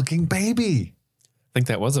real looking baby. I think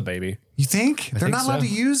that was a baby. You think? They're think not allowed so.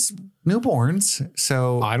 to use newborns.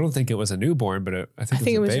 So, I don't think it was a newborn, but I think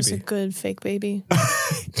it it was was a just a baby. good fake baby.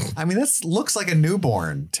 I mean, that looks like a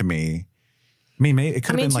newborn to me. I mean, maybe it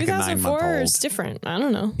could I have mean, been like a 9-month 2004 old. is different. I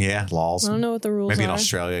don't know. Yeah, laws. I don't know what the rules Maybe are. in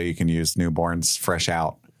Australia you can use newborns fresh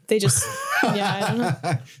out. They just, yeah, I don't know.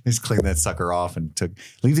 Just clean that sucker off and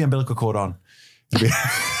leave the umbilical cord on.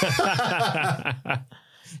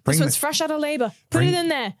 This one's fresh out of labor. Put it in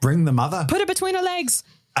there. Bring the mother. Put it between her legs.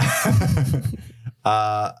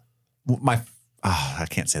 I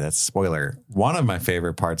can't say that's a spoiler. One of my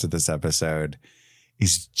favorite parts of this episode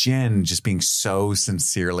is Jen just being so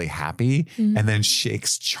sincerely happy and then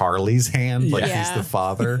shakes Charlie's hand like he's Yeah. the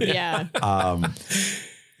father. Yeah.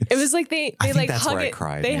 It was like they think like that's hug where I it.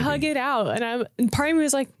 cried, they maybe. hug it out, and part of me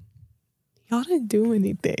was like, y'all didn't do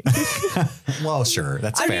anything. Well, sure.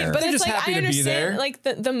 That's I fair. mean, but They're it's just like happy I to be understand there. like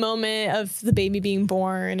the moment of the baby being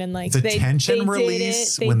born and like the they tension did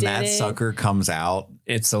release it, they when did that it. sucker comes out,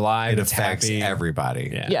 It's alive. it It's affects happy. everybody.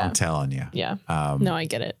 Yeah. Yeah. I'm telling you. Yeah. No, I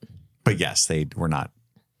get it. But yes, they were not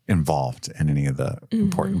involved in any of the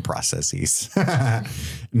important processes.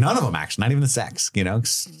 None of them, actually, not even the sex, you know?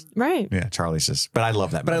 Right. Yeah, Charlie's just, but I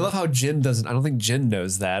love that. But I love how Jin doesn't, I don't think Jin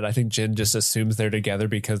knows that. I think Jin just assumes they're together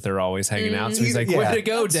because they're always hanging out. So he's like, way to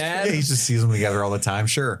go, Dad. Yeah, he just sees them together all the time.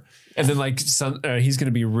 Sure. And then like Son, he's going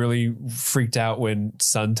to be really freaked out when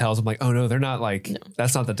Son tells him like, oh no, they're not like,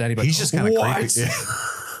 that's not the daddy. But he's just kind of creepy. Yeah.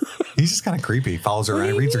 He's just kind of creepy. Follows her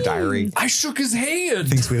around, reads her diary. I shook his hand.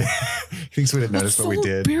 Thinks we didn't notice what we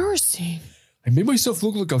did. Embarrassing. I made myself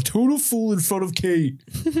look like a total fool in front of Kate,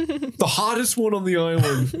 the hottest one on the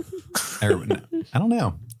island. I don't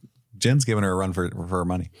know. Jen's giving her a run for her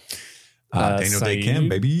money. Daniel Day Kim,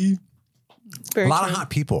 baby. Very a lot true. of hot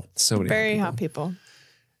people. So many Very hot people.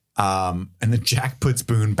 And then Jack puts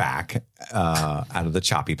Boone back out of the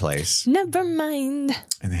choppy place. Never mind.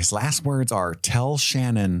 And his last words are, tell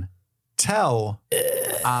Shannon, tell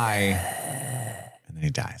I. And then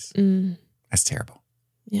he dies. That's terrible.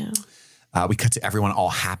 Yeah. We cut to everyone all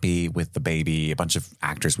happy with the baby. A bunch of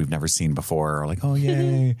actors we've never seen before are like, oh,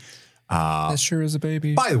 yay. That sure is a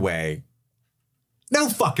baby. By the way, no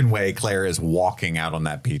fucking way Claire is walking out on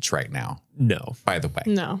that beach right now. No. By the way.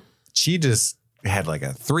 No. She just had like a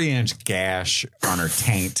 3-inch gash on her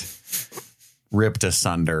taint, ripped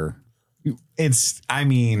asunder.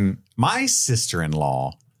 My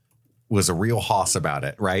sister-in-law was a real hoss about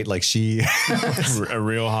it, right? Like she a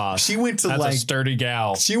real hoss. She went to That's like a sturdy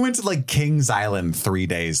gal. She went to like Kings Island 3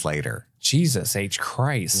 days later. Jesus H.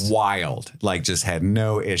 Christ. Wild. Like just had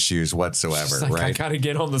no issues whatsoever. She's like, right? I gotta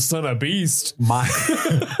get on the son of beast. My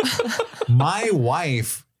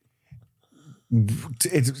wife,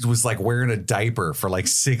 it was like wearing a diaper for like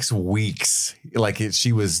 6 weeks. Like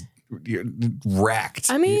she was wrecked.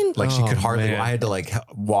 I mean, like she could hardly. Man. I had to like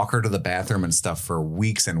walk her to the bathroom and stuff for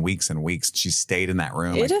weeks and weeks and weeks. She stayed in that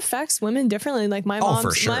room. it affects women differently. Like my mom's,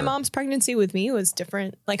 for sure. my mom's pregnancy with me was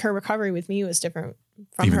different. Like her recovery with me was different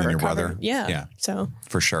from Even her than your recovery. brother? Yeah. Yeah. So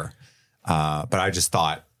For sure. But I just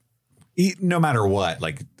thought, no matter what,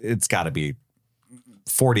 like it's got to be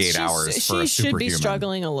 48 hours for a superhuman. she should be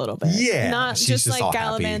struggling a little bit. Yeah, Not she's just all like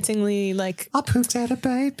happy. gallivantingly like, I pooped out a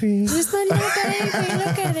baby. where's my little baby?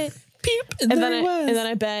 Look at it. Peep. And then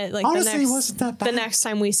I bet like Honestly, it wasn't that bad. the next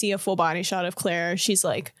time we see a full body shot of Claire, she's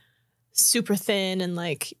like super thin and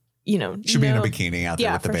like, you know, Should be in a bikini out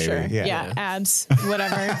there with the for baby. sure. Yeah. Abs,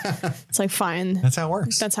 whatever. It's like fine. That's how it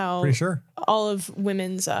works. That's how Pretty sure. all of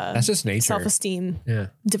women's That's just nature. self-esteem Yeah.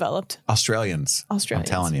 developed. Australians. I'm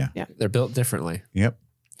telling you. Yeah. They're built differently. Yep.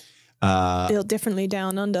 Built differently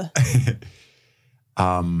down under.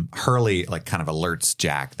 Hurley like kind of alerts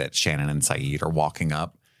Jack that Shannon and Saeed are walking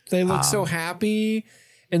up. They look so happy.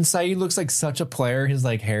 And Saeed looks like such a player. His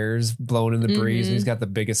like hair's blowing in the breeze. And he's got the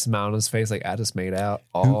biggest smile on his face. Like, I just made out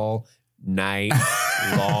all night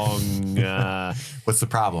long. What's the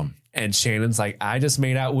problem? And Shannon's like, I just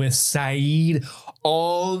made out with Saeed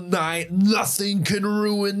all night. Nothing can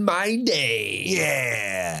ruin my day.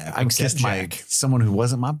 Yeah. I Except kissed Jack. someone who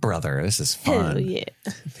wasn't my brother. This is fun. Hell yeah.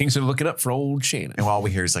 Things are looking up for old Shannon. And all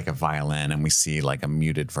we hear is like a violin and we see like a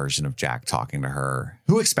muted version of Jack talking to her.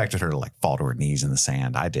 Who expected her to like fall to her knees in the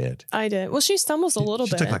sand? I did. I did. Well, she stumbles a little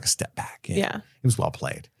She bit. took like a step back. Yeah. It was well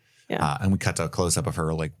played. Yeah. And we cut to a close up of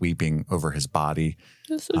her like weeping over his body.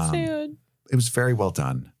 That's so sad. It was very well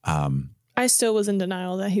done. I still was in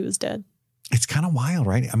denial that he was dead. It's kind of wild,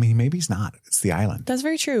 right? I mean, maybe he's not. It's the island. That's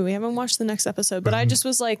very true. We haven't watched the next episode, but I just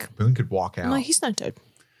was like, Boone could walk out. I'm like, he's not dead.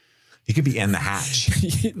 He could be in the hatch.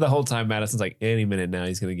 The whole time Madison's like, any minute now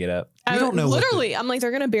he's going to get up. We don't know what Literally, I'm like,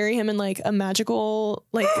 they're gonna bury him in like a magical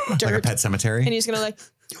like dirt, like a pet cemetery. and he's gonna like.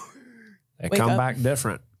 They Wake come up. back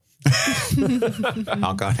different.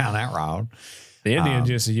 I'll go down that route. The Indians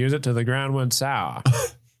just use it till the ground went sour.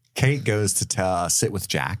 Kate goes to sit with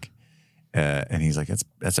Jack, and he's like,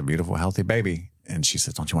 "That's a beautiful, healthy baby." And she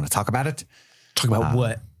says, "Don't you want to talk about it?" Talk about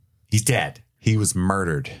what? He's dead. He was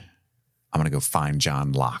murdered. I'm gonna go find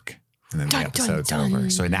John Locke, and then the Dun, episode's dun, over.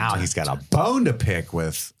 So now he's got a bone to pick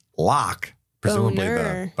with Locke, presumably the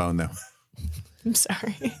Boner. bone that. I'm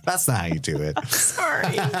sorry. That's not how you do it.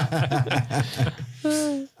 Sorry.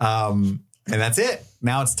 And that's it.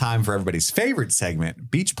 Now it's time for everybody's favorite segment,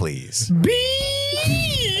 Beach Please.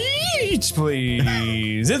 Beach,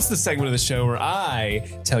 please. It's the segment of the show where I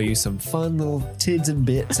tell you some fun little tids and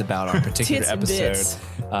bits about our particular Tits and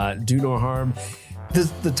episode. Do No Harm.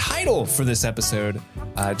 The title for this episode,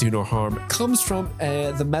 Do No Harm, comes from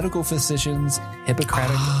the medical physician's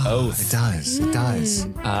Hippocratic Oath. It does. It does.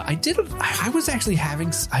 I was actually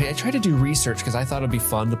I tried to do research because I thought it'd be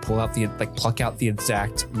fun to pluck out the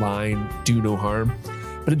exact line, do no harm,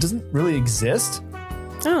 but it doesn't really exist.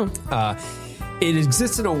 Oh. it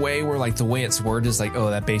exists in a way where like the way it's worded is like, oh,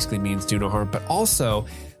 that basically means do no harm. But also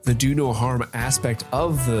the do no harm aspect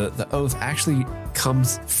of the oath actually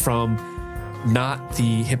comes from not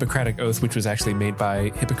the Hippocratic Oath, which was actually made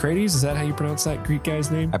by Hippocrates. Is that how you pronounce that Greek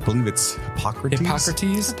guy's name? I believe it's Hippocrates.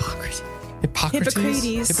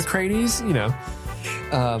 Hippocrates, you know.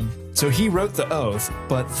 So he wrote the oath,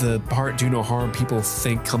 but the part do no harm people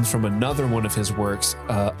think comes from another one of his works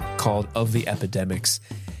called Of the Epidemics.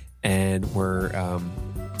 And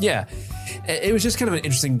it was just kind of an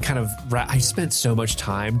interesting kind of, I spent so much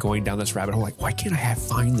time going down this rabbit hole, like, why can't I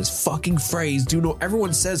find this fucking phrase,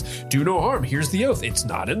 everyone says, do no harm, here's the oath, it's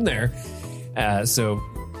not in there. So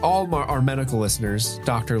all our medical listeners,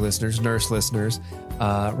 doctor listeners, nurse listeners,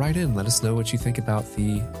 write in, let us know what you think about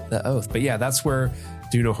the oath. But yeah, that's where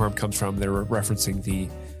do no harm comes from. They were referencing the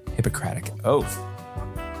Hippocratic Oath.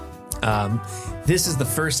 This is the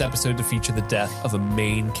first episode to feature the death of a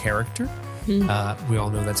main character. We all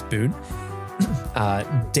know that's Boone.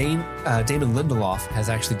 Damon Lindelof has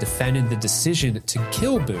actually defended the decision to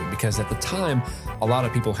kill Boone because at the time, a lot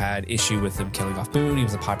of people had issue with him killing off Boone. He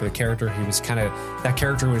was a popular character. He was that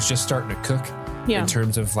character was just starting to cook in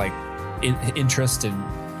terms of like interest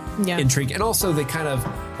and intrigue. And also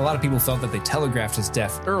a lot of people felt that they telegraphed his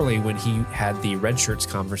death early when he had the Red Shirts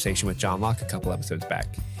conversation with John Locke a couple episodes back.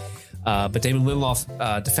 But Damon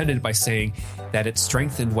Lindelof defended it by saying that it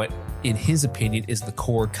strengthened what, in his opinion, is the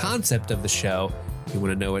core concept of the show. You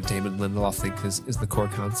want to know what Damon Lindelof thinks is the core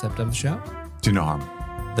concept of the show? Do no harm.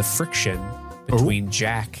 The friction between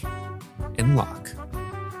Jack and Locke.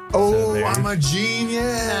 Oh, so I'm a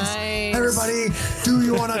genius. Nice. Everybody, do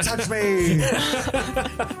you want to touch me?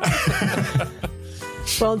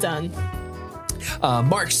 Well done.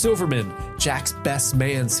 Mark Silverman, Jack's best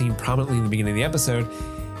man, seen prominently in the beginning of the episode.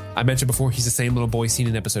 I mentioned before, he's the same little boy seen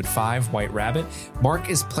in episode 5, White Rabbit. Mark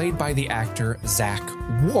is played by the actor Zach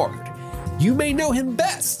Ward. You may know him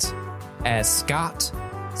best as Scott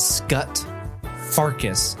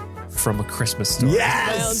Farkas from A Christmas Story.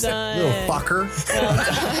 Yes! Well done. Little fucker.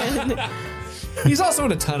 Well done. He's also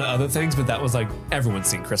in a ton of other things, but that was like, everyone's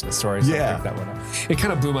seen Christmas Story. So I picked that one up. It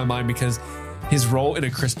kind of blew my mind because his role in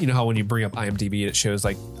you know how when you bring up IMDb, it shows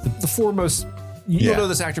like the four most, you'll know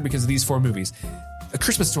this actor because of these 4 movies. A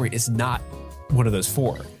Christmas Story is not one of those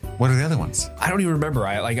 4. What are the other ones? I don't even remember.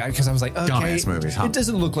 Because I was like, okay, dumbass movies, huh? It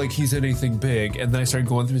doesn't look like he's in anything big. And then I started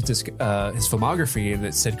going through his filmography, and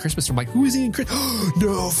it said Christmas. I'm like, who is he in Christmas?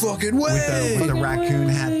 No fucking way! With the raccoon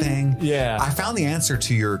hat thing. Yeah, I found the answer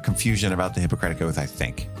to your confusion about the Hippocratic Oath. I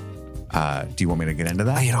think. Do you want me to get into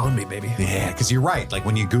that? Lay it on me, baby. Yeah, because you're right. Like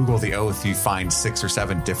when you Google the oath, you find 6 or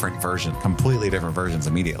 7 different versions, completely different versions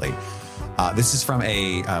immediately. This is from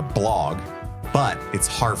a blog, but it's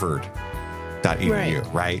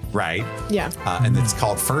Harvard.edu, right? Yeah. And it's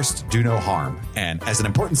called First Do No Harm. And as an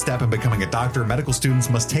important step in becoming a doctor, medical students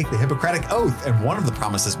must take the Hippocratic Oath. And one of the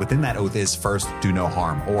promises within that oath is first do no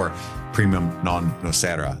harm, or primum non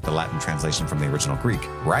nocere, the Latin translation from the original Greek.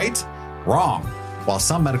 Right? Wrong. While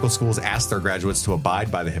some medical schools ask their graduates to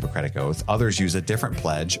abide by the Hippocratic Oath, others use a different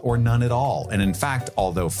pledge or none at all. And in fact,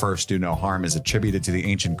 although first do no harm is attributed to the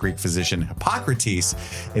ancient Greek physician Hippocrates,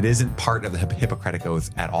 it isn't part of the Hippocratic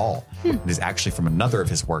Oath at all. It is actually from another of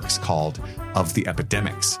his works called Of the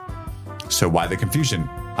Epidemics. So why the confusion?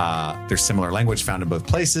 There's similar language found in both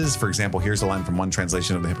places. For example, here's a line from one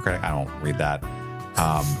translation of the Hippocratic. I don't read that.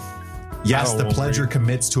 Yes, the pledger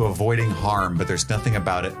commits to avoiding harm, but there's nothing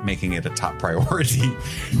about it making it a top priority.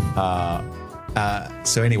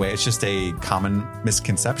 So anyway, it's just a common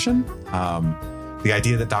misconception. The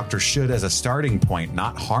idea that doctors should, as a starting point,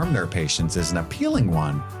 not harm their patients is an appealing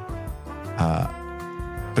one.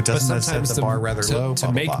 But doesn't that set the bar rather low?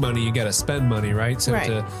 To make money, you got to spend money, right? So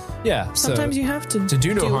sometimes you have to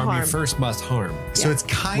do no harm. You first must harm. So it's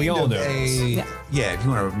kind of if you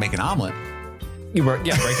want to make an omelet, break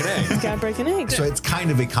an egg. You gotta break an egg. So it's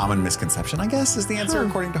kind of a common misconception, I guess, is the answer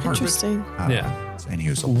according to Harvard. Interesting. So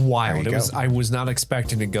anywho, so wild. I was not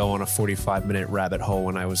expecting to go on a 45-minute rabbit hole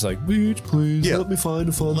when I was like, bitch, please let me find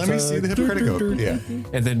a fun fact. Let me see the Hippocratic Oath. Yeah.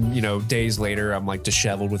 And then, days later, I'm like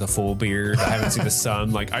disheveled with a full beard. I haven't seen the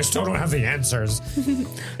sun. Like, I still don't have the answers.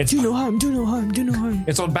 It's do no harm, do no harm, do no harm.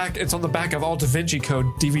 It's on the back of all Da Vinci Code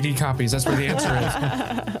DVD copies. That's where the answer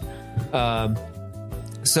is.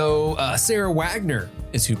 So Sarah Wagner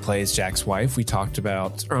is who plays Jack's wife. We talked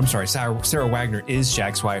about, Sarah Wagner is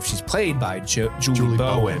Jack's wife. She's played by Julie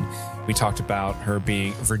Bowen. We talked about her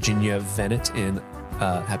being Virginia Vennett in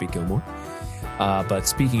Happy Gilmore. But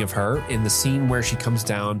speaking of her, in the scene where she comes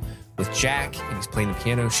down with Jack and he's playing the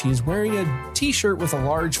piano, she is wearing a t-shirt with a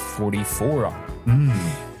large 44 on.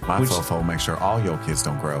 My fofo will make sure all your kids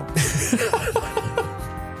don't grow.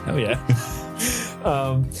 Oh yeah.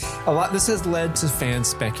 This has led to fans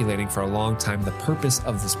speculating for a long time the purpose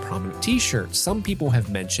of this prominent t-shirt. Some people have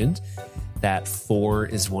mentioned that 4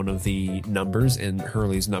 is one of the numbers in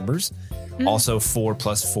Hurley's numbers. Also, 4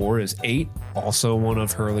 plus 4 is 8, also one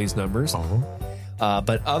of Hurley's numbers.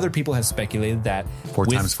 But other people have speculated that 4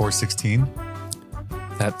 times 4 is 16.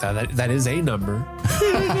 That is a number.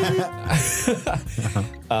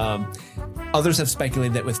 Others have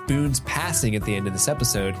speculated that with Boone's passing at the end of this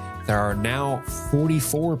episode, there are now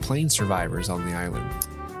 44 plane survivors on the island.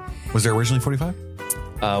 Was there originally 45?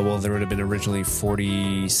 Well, there would have been originally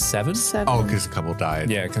 47. Oh, because a couple died.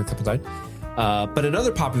 Yeah, a couple died. But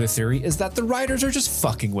another popular theory is that the writers are just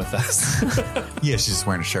fucking with us. Yeah, she's just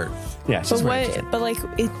wearing a shirt. Yeah, she's wearing a shirt. But like,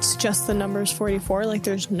 it's just the numbers 44. Like,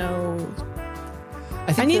 there's no.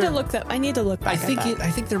 I need to look back. I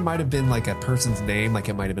think there might have been like a person's name, like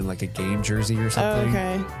it might have been like a game jersey or something. Oh,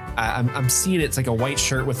 okay. I'm seeing it. It's like a white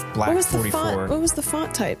shirt with black 44. What was the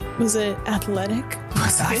font type? Was it athletic?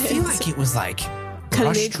 I feel like it was like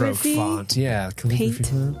brushstroke font. Yeah, calligraphy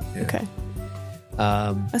font. Yeah. Okay.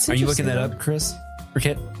 Are you looking that up, Chris? Or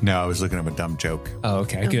Kit? No, I was looking up a dumb joke. Oh,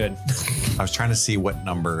 okay, good. I was trying to see what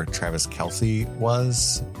number Travis Kelce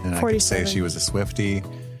was, and 47. I could say she was a Swiftie.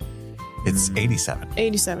 It's 87.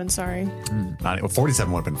 87, sorry.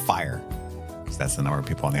 47 would have been fire. Because that's the number of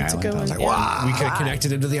people on the That's a island. good I was one, like, yeah. wow. We could have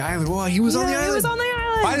connected him to the island. Wow, he was on the island. He was on the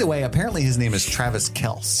island. By the way, apparently his name is Travis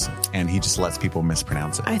Kelce, and he just lets people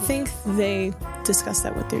mispronounce it. I think they discussed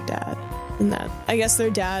that with their dad. And that, I guess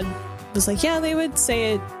their dad was like, yeah, they would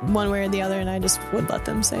say it one way or the other, and I just would let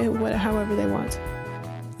them say it however they want.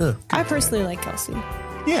 I personally like Kelsey.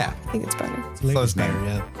 Yeah. I think it's better. Close name.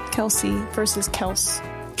 Yeah. Kelsey versus Kels.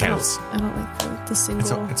 Kels. I don't like the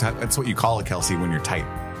single. It's what you call a Kelsey when you're tight.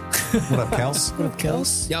 What up, Kels? What up,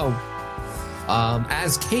 Kels? Yo.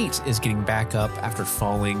 As Kate is getting back up after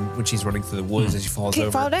falling when she's running through the woods as she falls over.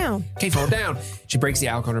 Kate fall down. She breaks the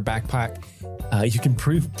alcohol in her backpack. You can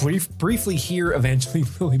briefly hear Evangeline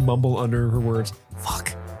Lilly mumble under her words,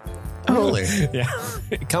 fuck. Really? Yeah.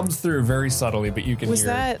 It comes through very subtly, but you can Was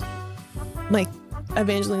hear that like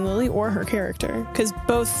Evangeline Lilly or her character? Because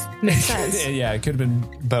both make sense. Yeah, it could have been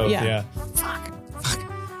both. Yeah. Fuck.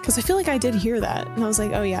 Because I feel like I did hear that. And I was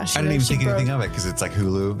like, oh, yeah. I didn't even think anything of it because it's like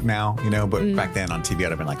Hulu now, but back then on TV, I'd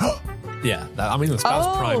have been like, oh. Yeah. That was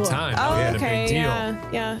prime time. That would have been a big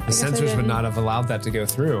deal. Yeah. The censors would not have allowed that to go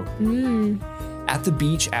through. At the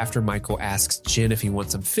beach, after Michael asks Jin if he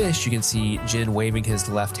wants some fish, you can see Jin waving his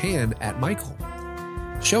left hand at Michael,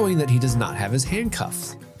 showing that he does not have his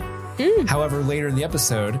handcuffs. However, later in the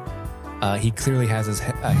episode, he clearly has his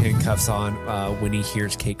handcuffs on when he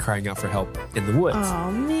hears Kate crying out for help in the woods.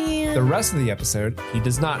 Oh, man. The rest of the episode, he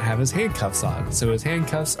does not have his handcuffs on. So his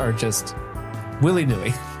handcuffs are just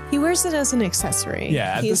willy-nilly. He wears it as an accessory.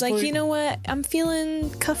 Yeah. He's like, you know what? I'm feeling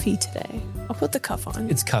cuffy today. I'll put the cuff on.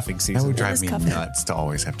 It's cuffing That season. would drive me cuffing. nuts to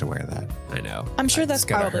always have to wear that. I know. I'm sure that's It's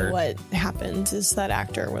gotta probably hurt. what happened is that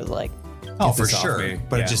actor was like, Oh, Get for this off sure. me.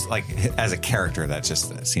 But Yeah. it just like as a character, that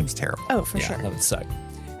just seems terrible. oh, for Yeah, sure. that would suck.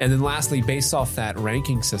 And then lastly, based off that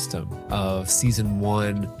ranking system of season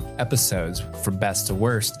 1 episodes from best to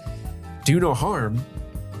worst, Do No Harm, do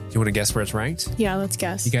you want to guess where it's ranked? Yeah, let's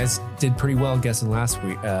guess. You guys did pretty well guessing last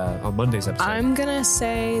week on Monday's episode. I'm going to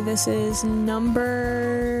say this is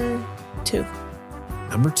number 2.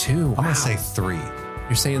 Number 2. I'm going to say 3.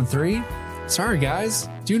 You're saying 3? Sorry, guys.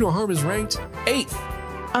 Do No Harm is ranked 8th.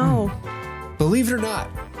 Oh, Believe it or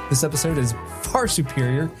not, this episode is far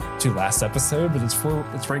superior to last episode, but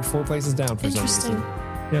it's ranked 4 places down for some interesting. reason.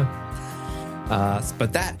 Yeah.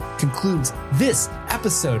 But that concludes this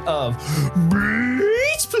episode of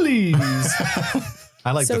Beach Please.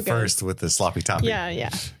 I like So the good. first with the sloppy topping.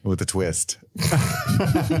 Yeah. With the twist.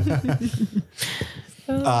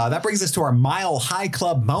 That brings us to our Mile High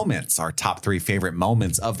Club moments, our top 3 favorite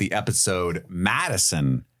moments of the episode.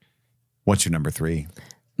 Madison, what's your number 3?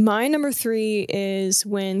 My number 3 is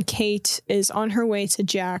when Kate is on her way to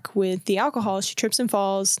Jack with the alcohol. She trips and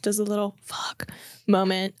falls, does a little fuck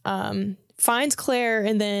moment, finds Claire,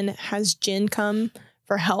 and then has Jin come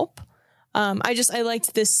for help. I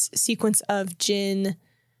liked this sequence of Jin,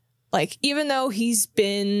 like, even though he's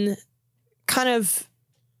been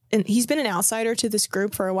he's been an outsider to this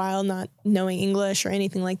group for a while, not knowing English or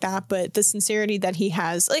anything like that, but the sincerity that he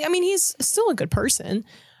has, like, I mean, he's still a good person.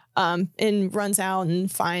 And runs out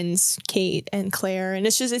and finds Kate and Claire. And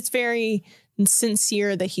it's very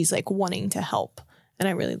sincere that he's like wanting to help. And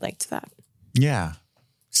I really liked that. Yeah.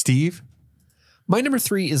 Steve? My number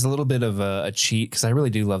 3 is a little bit of a cheat because I really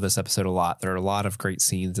do love this episode a lot. There are a lot of great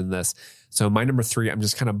scenes in this. So my number 3, I'm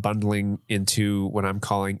just kind of bundling into what I'm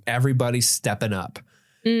calling everybody stepping up.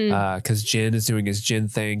 Because Jin is doing his Jin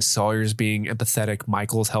thing. Sawyer's being empathetic.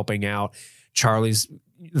 Michael's helping out. Charlie's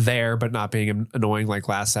there, but not being annoying like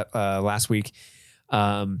last week.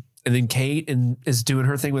 And then Kate is doing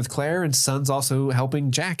her thing with Claire, and Sun's also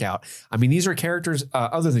helping Jack out. I mean, these are characters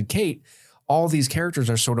other than Kate. All these characters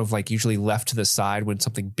are sort of like usually left to the side when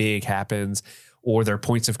something big happens, or they're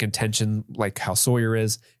points of contention, like how Sawyer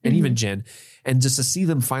is, and even Jen. And just to see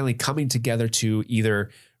them finally coming together to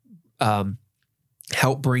either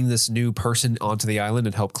help bring this new person onto the island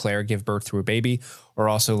and help Claire give birth to a baby, or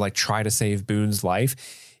also like try to save Boone's life.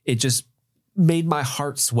 It just made my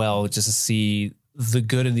heart swell just to see the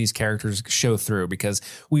good in these characters show through, because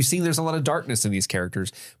we've seen there's a lot of darkness in these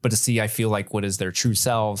characters, but to see, I feel like what is their true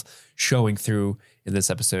selves showing through in this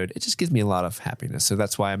episode, it just gives me a lot of happiness. So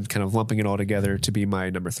that's why I'm kind of lumping it all together to be my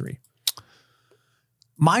number 3.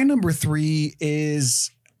 My number 3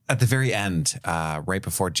 is at the very end, right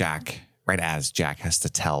as Jack has to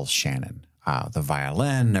tell Shannon. The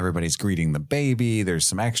violin, everybody's greeting the baby. There's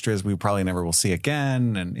some extras we probably never will see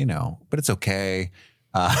again, and but it's okay.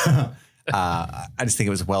 I just think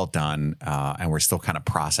it was well done, and we're still kind of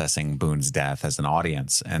processing Boone's death as an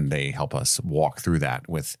audience, and they help us walk through that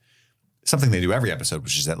with something they do every episode,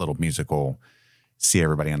 which is that little musical "See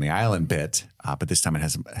Everybody on the Island" bit. But this time it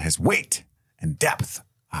has weight and depth.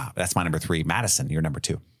 That's my number 3. Madison, your number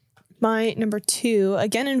 2. My number 2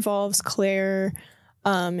 again involves Claire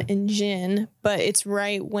and Jin, but it's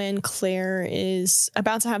right when Claire is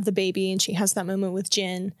about to have the baby, and she has that moment with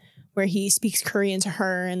Jin where he speaks Korean to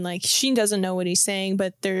her, and like she doesn't know what he's saying,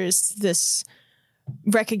 but there's this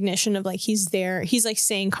recognition of like he's there. He's like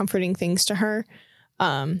saying comforting things to her.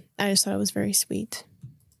 I just thought it was very sweet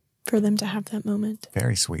for them to have that moment.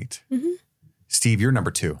 Very sweet. Mm-hmm. Steve, your number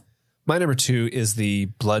 2. My number 2 is the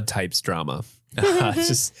blood types drama.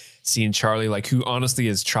 Just seeing Charlie, like, who honestly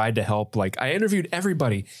has tried to help. Like, I interviewed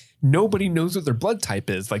everybody. Nobody knows what their blood type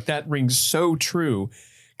is. Like, that rings so true.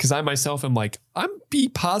 Because I myself am like, I'm B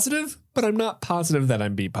positive, but I'm not positive that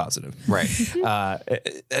I'm B positive. Right.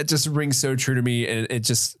 It just rings so true to me. And it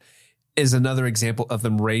just is another example of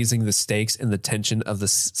them raising the stakes and the tension of the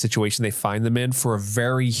situation they find them in for a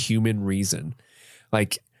very human reason.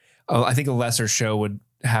 Like, I think a lesser show would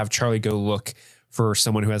have Charlie go look for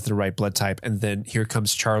someone who has the right blood type. And then here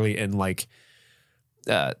comes Charlie and like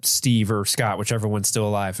Steve or Scott, whichever one's still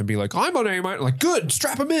alive, and be like, I'm on A, like, good,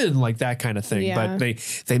 strap him in, like that kind of thing. Yeah. But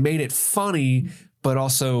they made it funny, but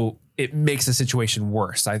also it makes the situation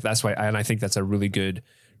worse. That's why, and I think that's a really good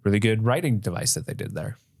writing device that they did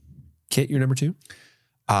there. Kit, your number 2?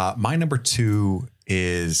 My number 2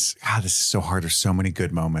 is, this is so hard. There's so many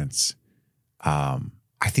good moments. I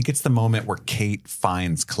think it's the moment where Kate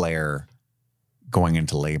finds Claire going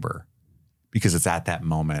into labor, because it's at that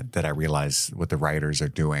moment that I realize what the writers are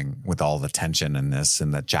doing with all the tension in this,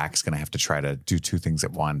 and that Jack's going to have to try to do 2 things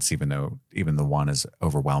at once, even the one is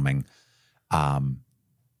overwhelming.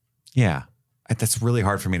 Yeah, that's really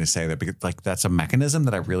hard for me to say that, because like that's a mechanism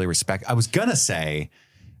that I really respect. I was going to say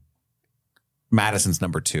Madison's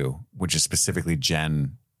number 2, which is specifically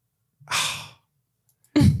Jen.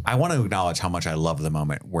 I want to acknowledge how much I love the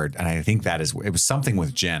moment and I think it was something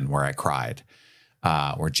with Jen where I cried.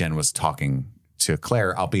 Where Jen was talking to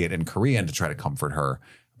Claire, albeit in Korean, to try to comfort her.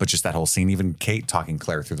 But just that whole scene, even Kate talking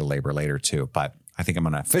Claire through the labor later too. But I think I'm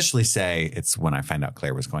going to officially say it's when I find out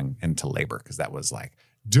Claire was going into labor, because that was like,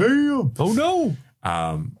 damn. Oh no.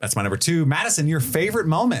 That's my number 2. Madison, your favorite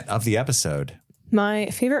moment of the episode? My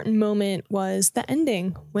favorite moment was the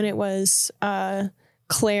ending, when it was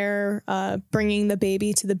Claire bringing the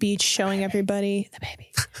baby to the beach, showing everybody the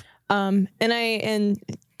baby. And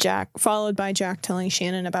Jack, followed by Jack telling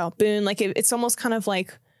Shannon about Boone. Like it's almost kind of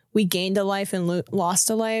like we gained a life and lost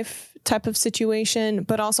a life type of situation.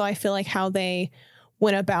 But also I feel like how they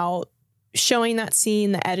went about showing that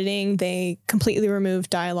scene, the editing, they completely removed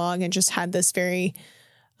dialogue and just had this very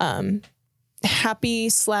happy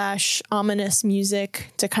 / ominous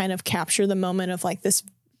music to kind of capture the moment of like this,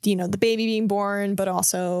 the baby being born, but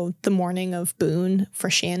also the mourning of Boone for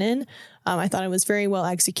Shannon. I thought it was very well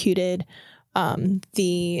executed.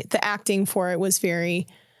 The acting for it was very,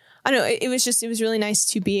 I don't know, it was really nice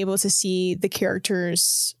to be able to see the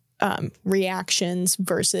characters' reactions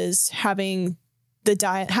versus having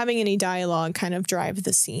any dialogue kind of drive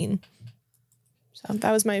the scene. So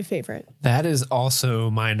that was my favorite. That is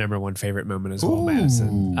also my number 1 favorite moment as well,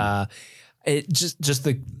 Madison. It just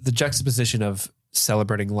the juxtaposition of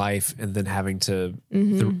celebrating life and then having to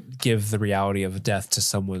give the reality of death to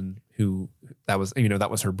someone who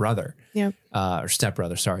that was her brother. Yep. Or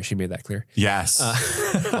stepbrother. Sorry, she made that clear. Yes.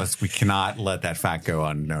 We cannot let that fact go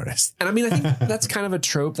unnoticed. And I mean, I think that's kind of a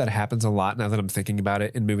trope that happens a lot now that I'm thinking about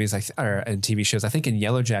it in movies or in TV shows. I think in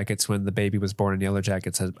Yellow Jackets, when the baby was born in Yellow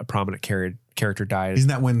Jackets, a prominent character died. Isn't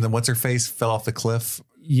that when what's her face fell off the cliff?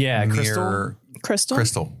 Yeah, near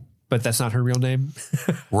Crystal. But that's not her real name.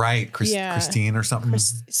 Right. Christine or something.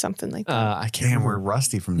 Something like that. I can't Damn, remember. we're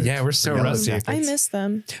rusty from this. Yeah, we're so Yellow rusty. Jackets. I miss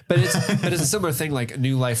them. But it's a similar thing. Like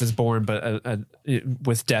new life is born, but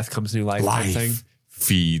with death comes new life. Kind of thing. Life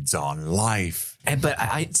feeds on life. But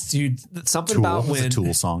dude, something Tool. about It's when a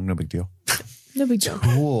Tool song, no big deal. No big deal.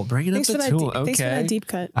 Tool, bringing up Thanks for the that. Tool. Thanks for that deep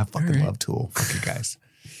cut. I fucking love Tool. Fuck you guys.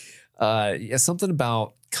 Yeah, something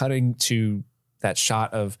about cutting to that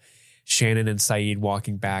shot of Shannon and Saeed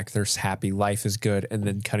walking back. They're happy, life is good, and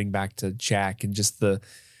then cutting back to Jack and just the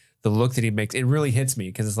look that he makes. It really hits me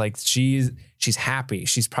because it's like she's happy.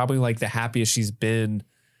 She's probably like the happiest she's been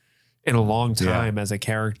in a long time as a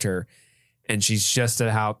character, and she's just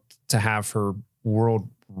about to have her world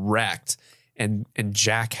wrecked. And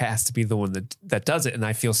Jack has to be the one that does it. And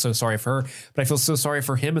I feel so sorry for her, but I feel so sorry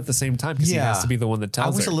for him at the same time because he has to be the one that tells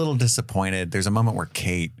her. I was a little disappointed. There's a moment where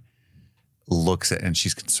Kate looks at and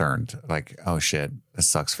she's concerned, like, oh shit, this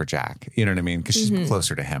sucks for Jack. You know what I mean? Because she's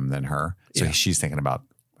closer to him than her. So she's thinking about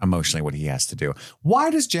emotionally what he has to do. Why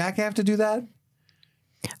does Jack have to do that?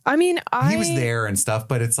 I mean, he was there and stuff,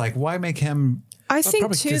 but it's like, why make him? I think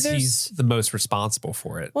probably too, because there's he's the most responsible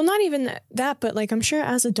for it. well, not even that, but like I'm sure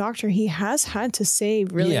as a doctor, he has had to say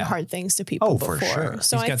really hard things to people before. For sure.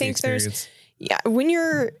 So He's got I the think there's experience. when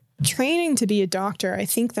you're training to be a doctor, I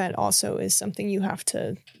think that also is something you have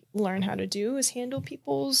to learn how to do is handle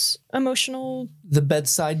people's emotional The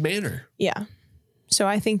bedside manner. Yeah. So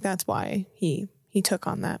I think that's why he took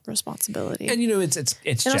on that responsibility. And it's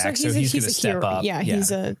And Jack, also, so he's going to step hero. up. Yeah, he's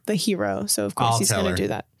the hero. So of course I'll he's tell going her. to do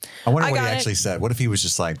that. I wonder what got he it. actually said. What if he was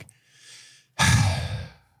just like,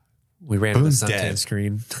 We ran to the Boone's suntan dead.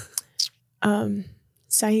 screen.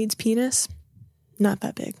 Saeed's penis, not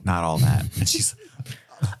that big. not all that? And she's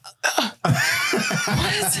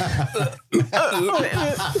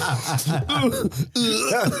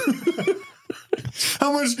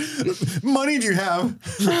how much money do you have?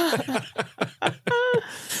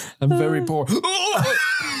 I'm very poor. And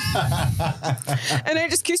I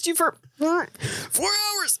just kissed you for 4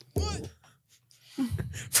 hours. What?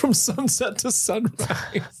 From sunset to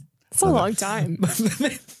sunrise. It's a long time.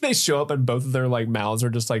 They show up and both of their like mouths are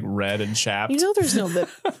just like red and chapped. You know, there's no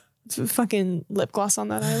fucking lip gloss on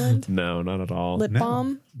that island. No, not at all. Lip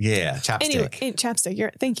balm. Yeah, chapstick. Anyway,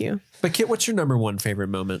 chapstick. Thank you. But Kit, what's your number one favorite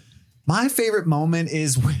moment? My favorite moment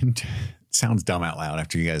is when sounds dumb out loud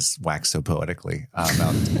after you guys wax so poetically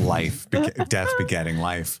about life, death begetting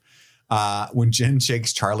life. When Jen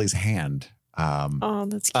shakes Charlie's hand. Oh,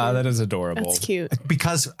 that's cute. That is adorable. That's cute.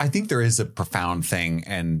 Because I think there is a profound thing,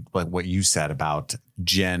 and like what you said about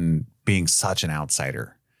Jen being such an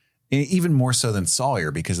outsider, even more so than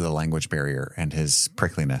Sawyer because of the language barrier and his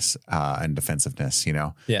prickliness and defensiveness,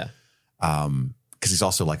 Yeah. because he's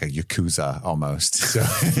also like a Yakuza almost. So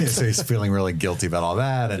he's feeling really guilty about all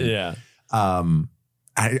that. And Yeah.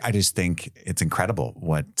 I just think it's incredible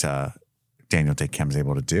what Daniel Day Kim's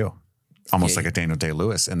able to do. Almost like a Daniel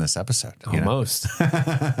Day-Lewis in this episode. Almost.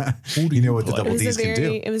 You know what the double It D's can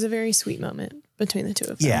do. it was a very sweet moment between the two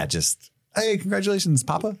of them. Yeah, just, hey, congratulations,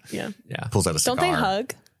 Papa. Yeah. Yeah. Pulls out a cigar. Don't they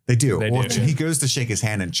hug? They do. They Well, do. he goes to shake his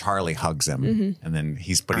hand and Charlie hugs him. And then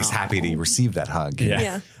he's happy to receive that hug. Yeah.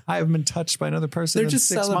 Yeah. I haven't been touched by another person They're in just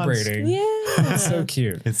 6 months. celebrating. Yeah. It's so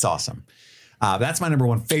cute. It's awesome. That's my number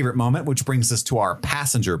one favorite moment, which brings us to our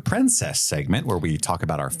Passenger Princess segment where we talk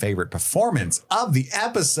about our favorite performance of the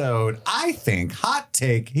episode. I think, hot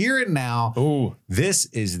take, here and now, Ooh. this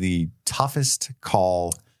is the toughest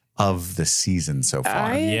call of the season so far.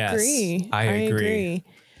 I Yes, agree. I agree.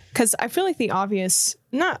 Because I feel like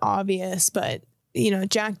not obvious, but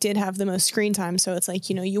Jack did have the most screen time. So it's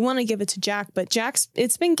like, you want to give it to Jack, but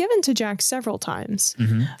it's been given to Jack several times.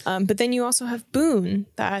 But then you also have Boone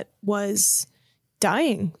that was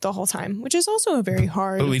dying the whole time, which is also a very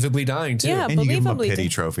hard. Believably dying too. Yeah. And you give him a Believably pity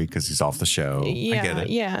trophy because he's off the show. Yeah, I get it.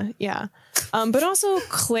 Yeah. But also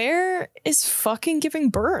Claire is fucking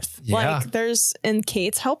giving birth. Yeah. And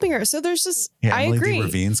Kate's helping her. So there's just, Yeah, I Emily agree. D.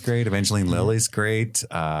 Ravine's great. Evangeline Lilly's great.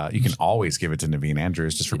 You can always give it to Naveen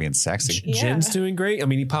Andrews just for being sexy. Yeah. Jen's doing great. I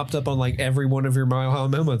mean, he popped up on like every one of your Mile High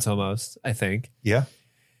moments almost, I think. Yeah.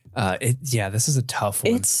 This is a tough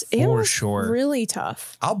one It for was sure. really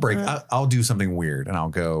tough. I'll do something weird and I'll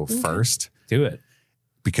go first Do it.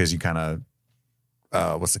 because you kind of,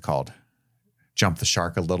 what's it called? jump the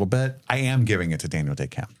shark a little bit, I am giving it to Daniel Day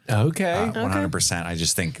Kim. Okay. 100%. I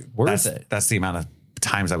just think Worth it. That's the amount of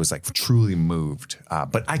times I was like truly moved.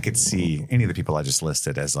 But I could see any of the people I just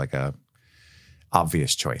listed as like a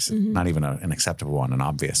obvious choice, not even an acceptable one, an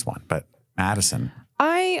obvious one. But Madison.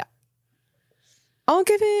 I'll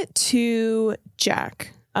give it to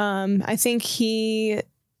Jack. I think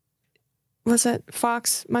was it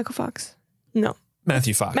Fox? Michael Fox? No.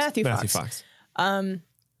 Matthew Fox. Matthew Fox.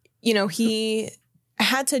 He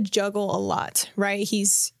had to juggle a lot, right?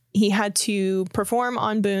 He had to perform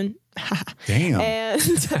on Boone. Damn. And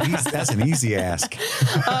that's an easy ask.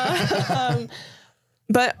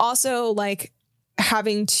 But also like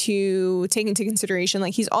having to take into consideration,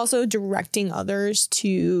 like he's also directing others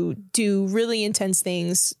to do really intense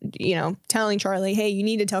things, telling Charlie, hey, you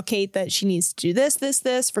need to tell Kate that she needs to do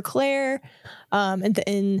this for Claire. And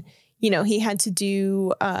then, he had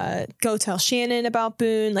to go tell Shannon about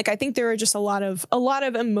Boone. Like, I think there were just a lot of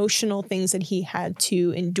emotional things that he had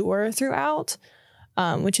to endure throughout,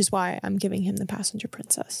 which is why I'm giving him the Passenger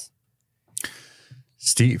Princess.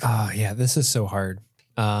 Steve. Yeah, this is so hard.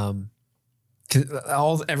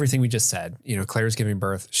 Everything we just said, Claire's giving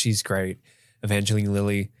birth. She's great. Evangeline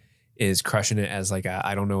Lilly is crushing it as like,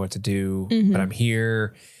 I don't know what to do, but I'm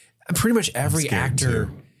here. Pretty much every actor.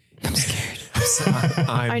 I'm scared.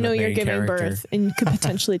 I know you're giving birth and you could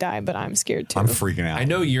potentially die, but I'm scared too. I'm freaking out. I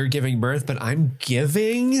know you're giving birth, but I'm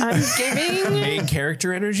giving main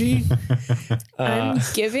character energy. I'm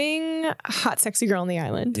giving hot, sexy girl on the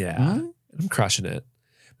island. Yeah, I'm crushing it.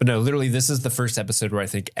 But no, literally, this is the first episode where I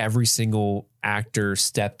think every single actor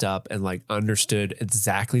stepped up and like understood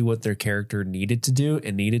exactly what their character needed to do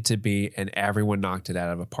and needed to be, and everyone knocked it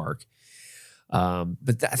out of a park.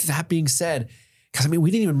 But that being said, because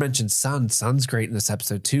we didn't even mention Sun. Sun's great in this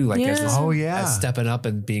episode too. Like, as stepping up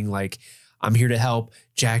and being like, "I'm here to help,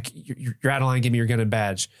 Jack. You're out of line. Give me your gun and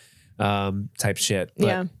badge," type shit.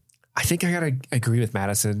 But I think I gotta agree with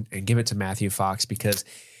Madison and give it to Matthew Fox because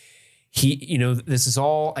he, this is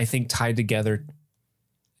all I think tied together.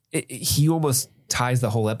 He almost ties the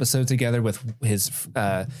whole episode together with his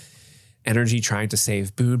energy trying to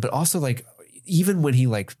save Boone, but also like. Even when he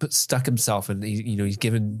like stuck himself and he's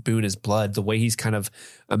given Boone his blood, the way he's kind of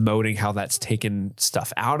emoting how that's taken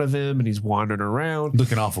stuff out of him and he's wandering around.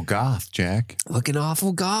 Looking awful goth, Jack. Looking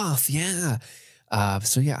awful goth. Yeah. I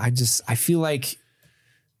feel like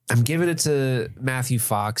I'm giving it to Matthew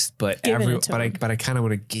Fox, but I kind of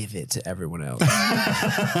want to give it to everyone else.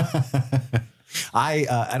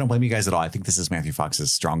 I don't blame you guys at all. I think this is Matthew Fox's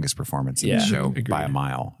strongest performance in the show by a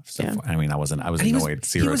mile. So, I was annoyed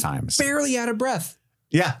zero times. Barely out of breath.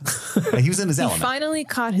 Yeah. He was in his element. He finally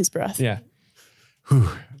caught his breath. Yeah. Whew,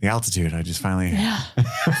 the altitude. I just finally. Yeah.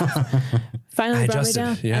 Finally brought me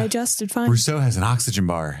down. Yeah. I adjusted fine. Rousseau has an oxygen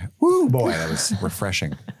bar. Woo, boy, that was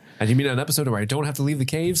refreshing. And you mean an episode where I don't have to leave the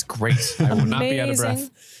caves? Great. I will not be out of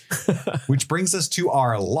breath. Which brings us to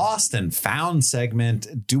our Lost and Found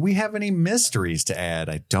segment. Do we have any mysteries to add?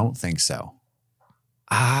 I don't think so.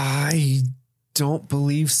 I don't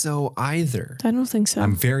believe so either. I don't think so.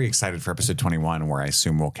 I'm very excited for episode 21, where I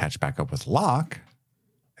assume we'll catch back up with Locke.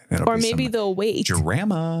 Or maybe they'll wait.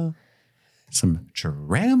 Drama. Some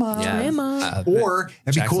drama. Yeah. Drama. Or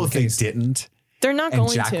it'd be cool if they didn't. They're not going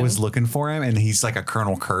to. And Jack was looking for him, and he's like a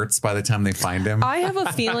Colonel Kurtz by the time they find him. I have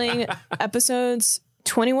a feeling episodes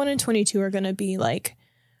 21 and 22 are going to be like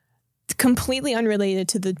completely unrelated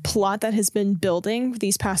to the plot that has been building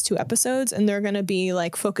these past two episodes. And they're going to be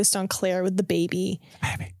like focused on Claire with the baby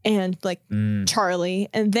and like Charlie.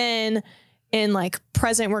 And then in like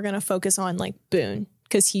present, we're going to focus on like Boone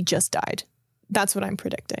because he just died. That's what I'm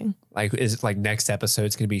predicting. Like, is it like next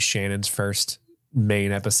episode's going to be Shannon's first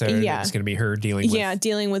main episode? Yeah. It's going to be her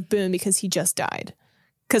dealing with Boone because he just died.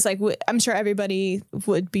 Because like I'm sure everybody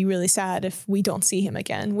would be really sad if we don't see him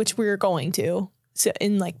again, which we're going to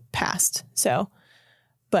in like past. So,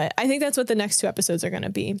 but I think that's what the next two episodes are going to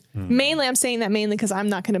be. Mainly, I'm saying that mainly because I'm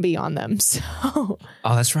not going to be on them. So, oh,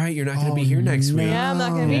 that's right. You're not going to be here next week. Yeah, I'm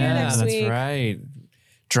not going to be here next week. That's right.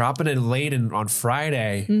 Dropping it late on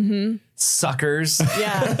Friday. Mm-hmm. Suckers.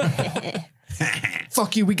 Yeah.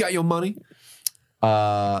 Fuck you. We got your money.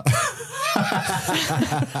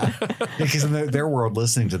 Because in their world,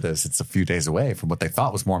 listening to this, it's a few days away from what they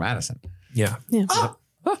thought was more Madison. Yeah.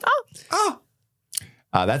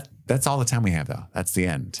 That's all the time we have, though. That's the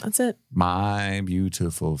end. That's it. My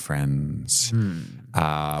beautiful friends.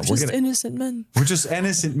 We're just innocent men. We're just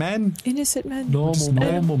innocent men. Innocent men.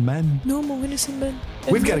 Normal men. Normal innocent men.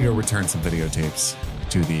 We've got to go return some videotapes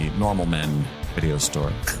to the Normal Men video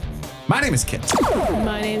store. My name is Kit.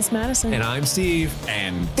 My name is Madison. And I'm Steve.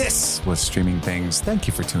 And this was Streaming Things. Thank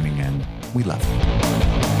you for tuning in. We love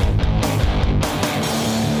you.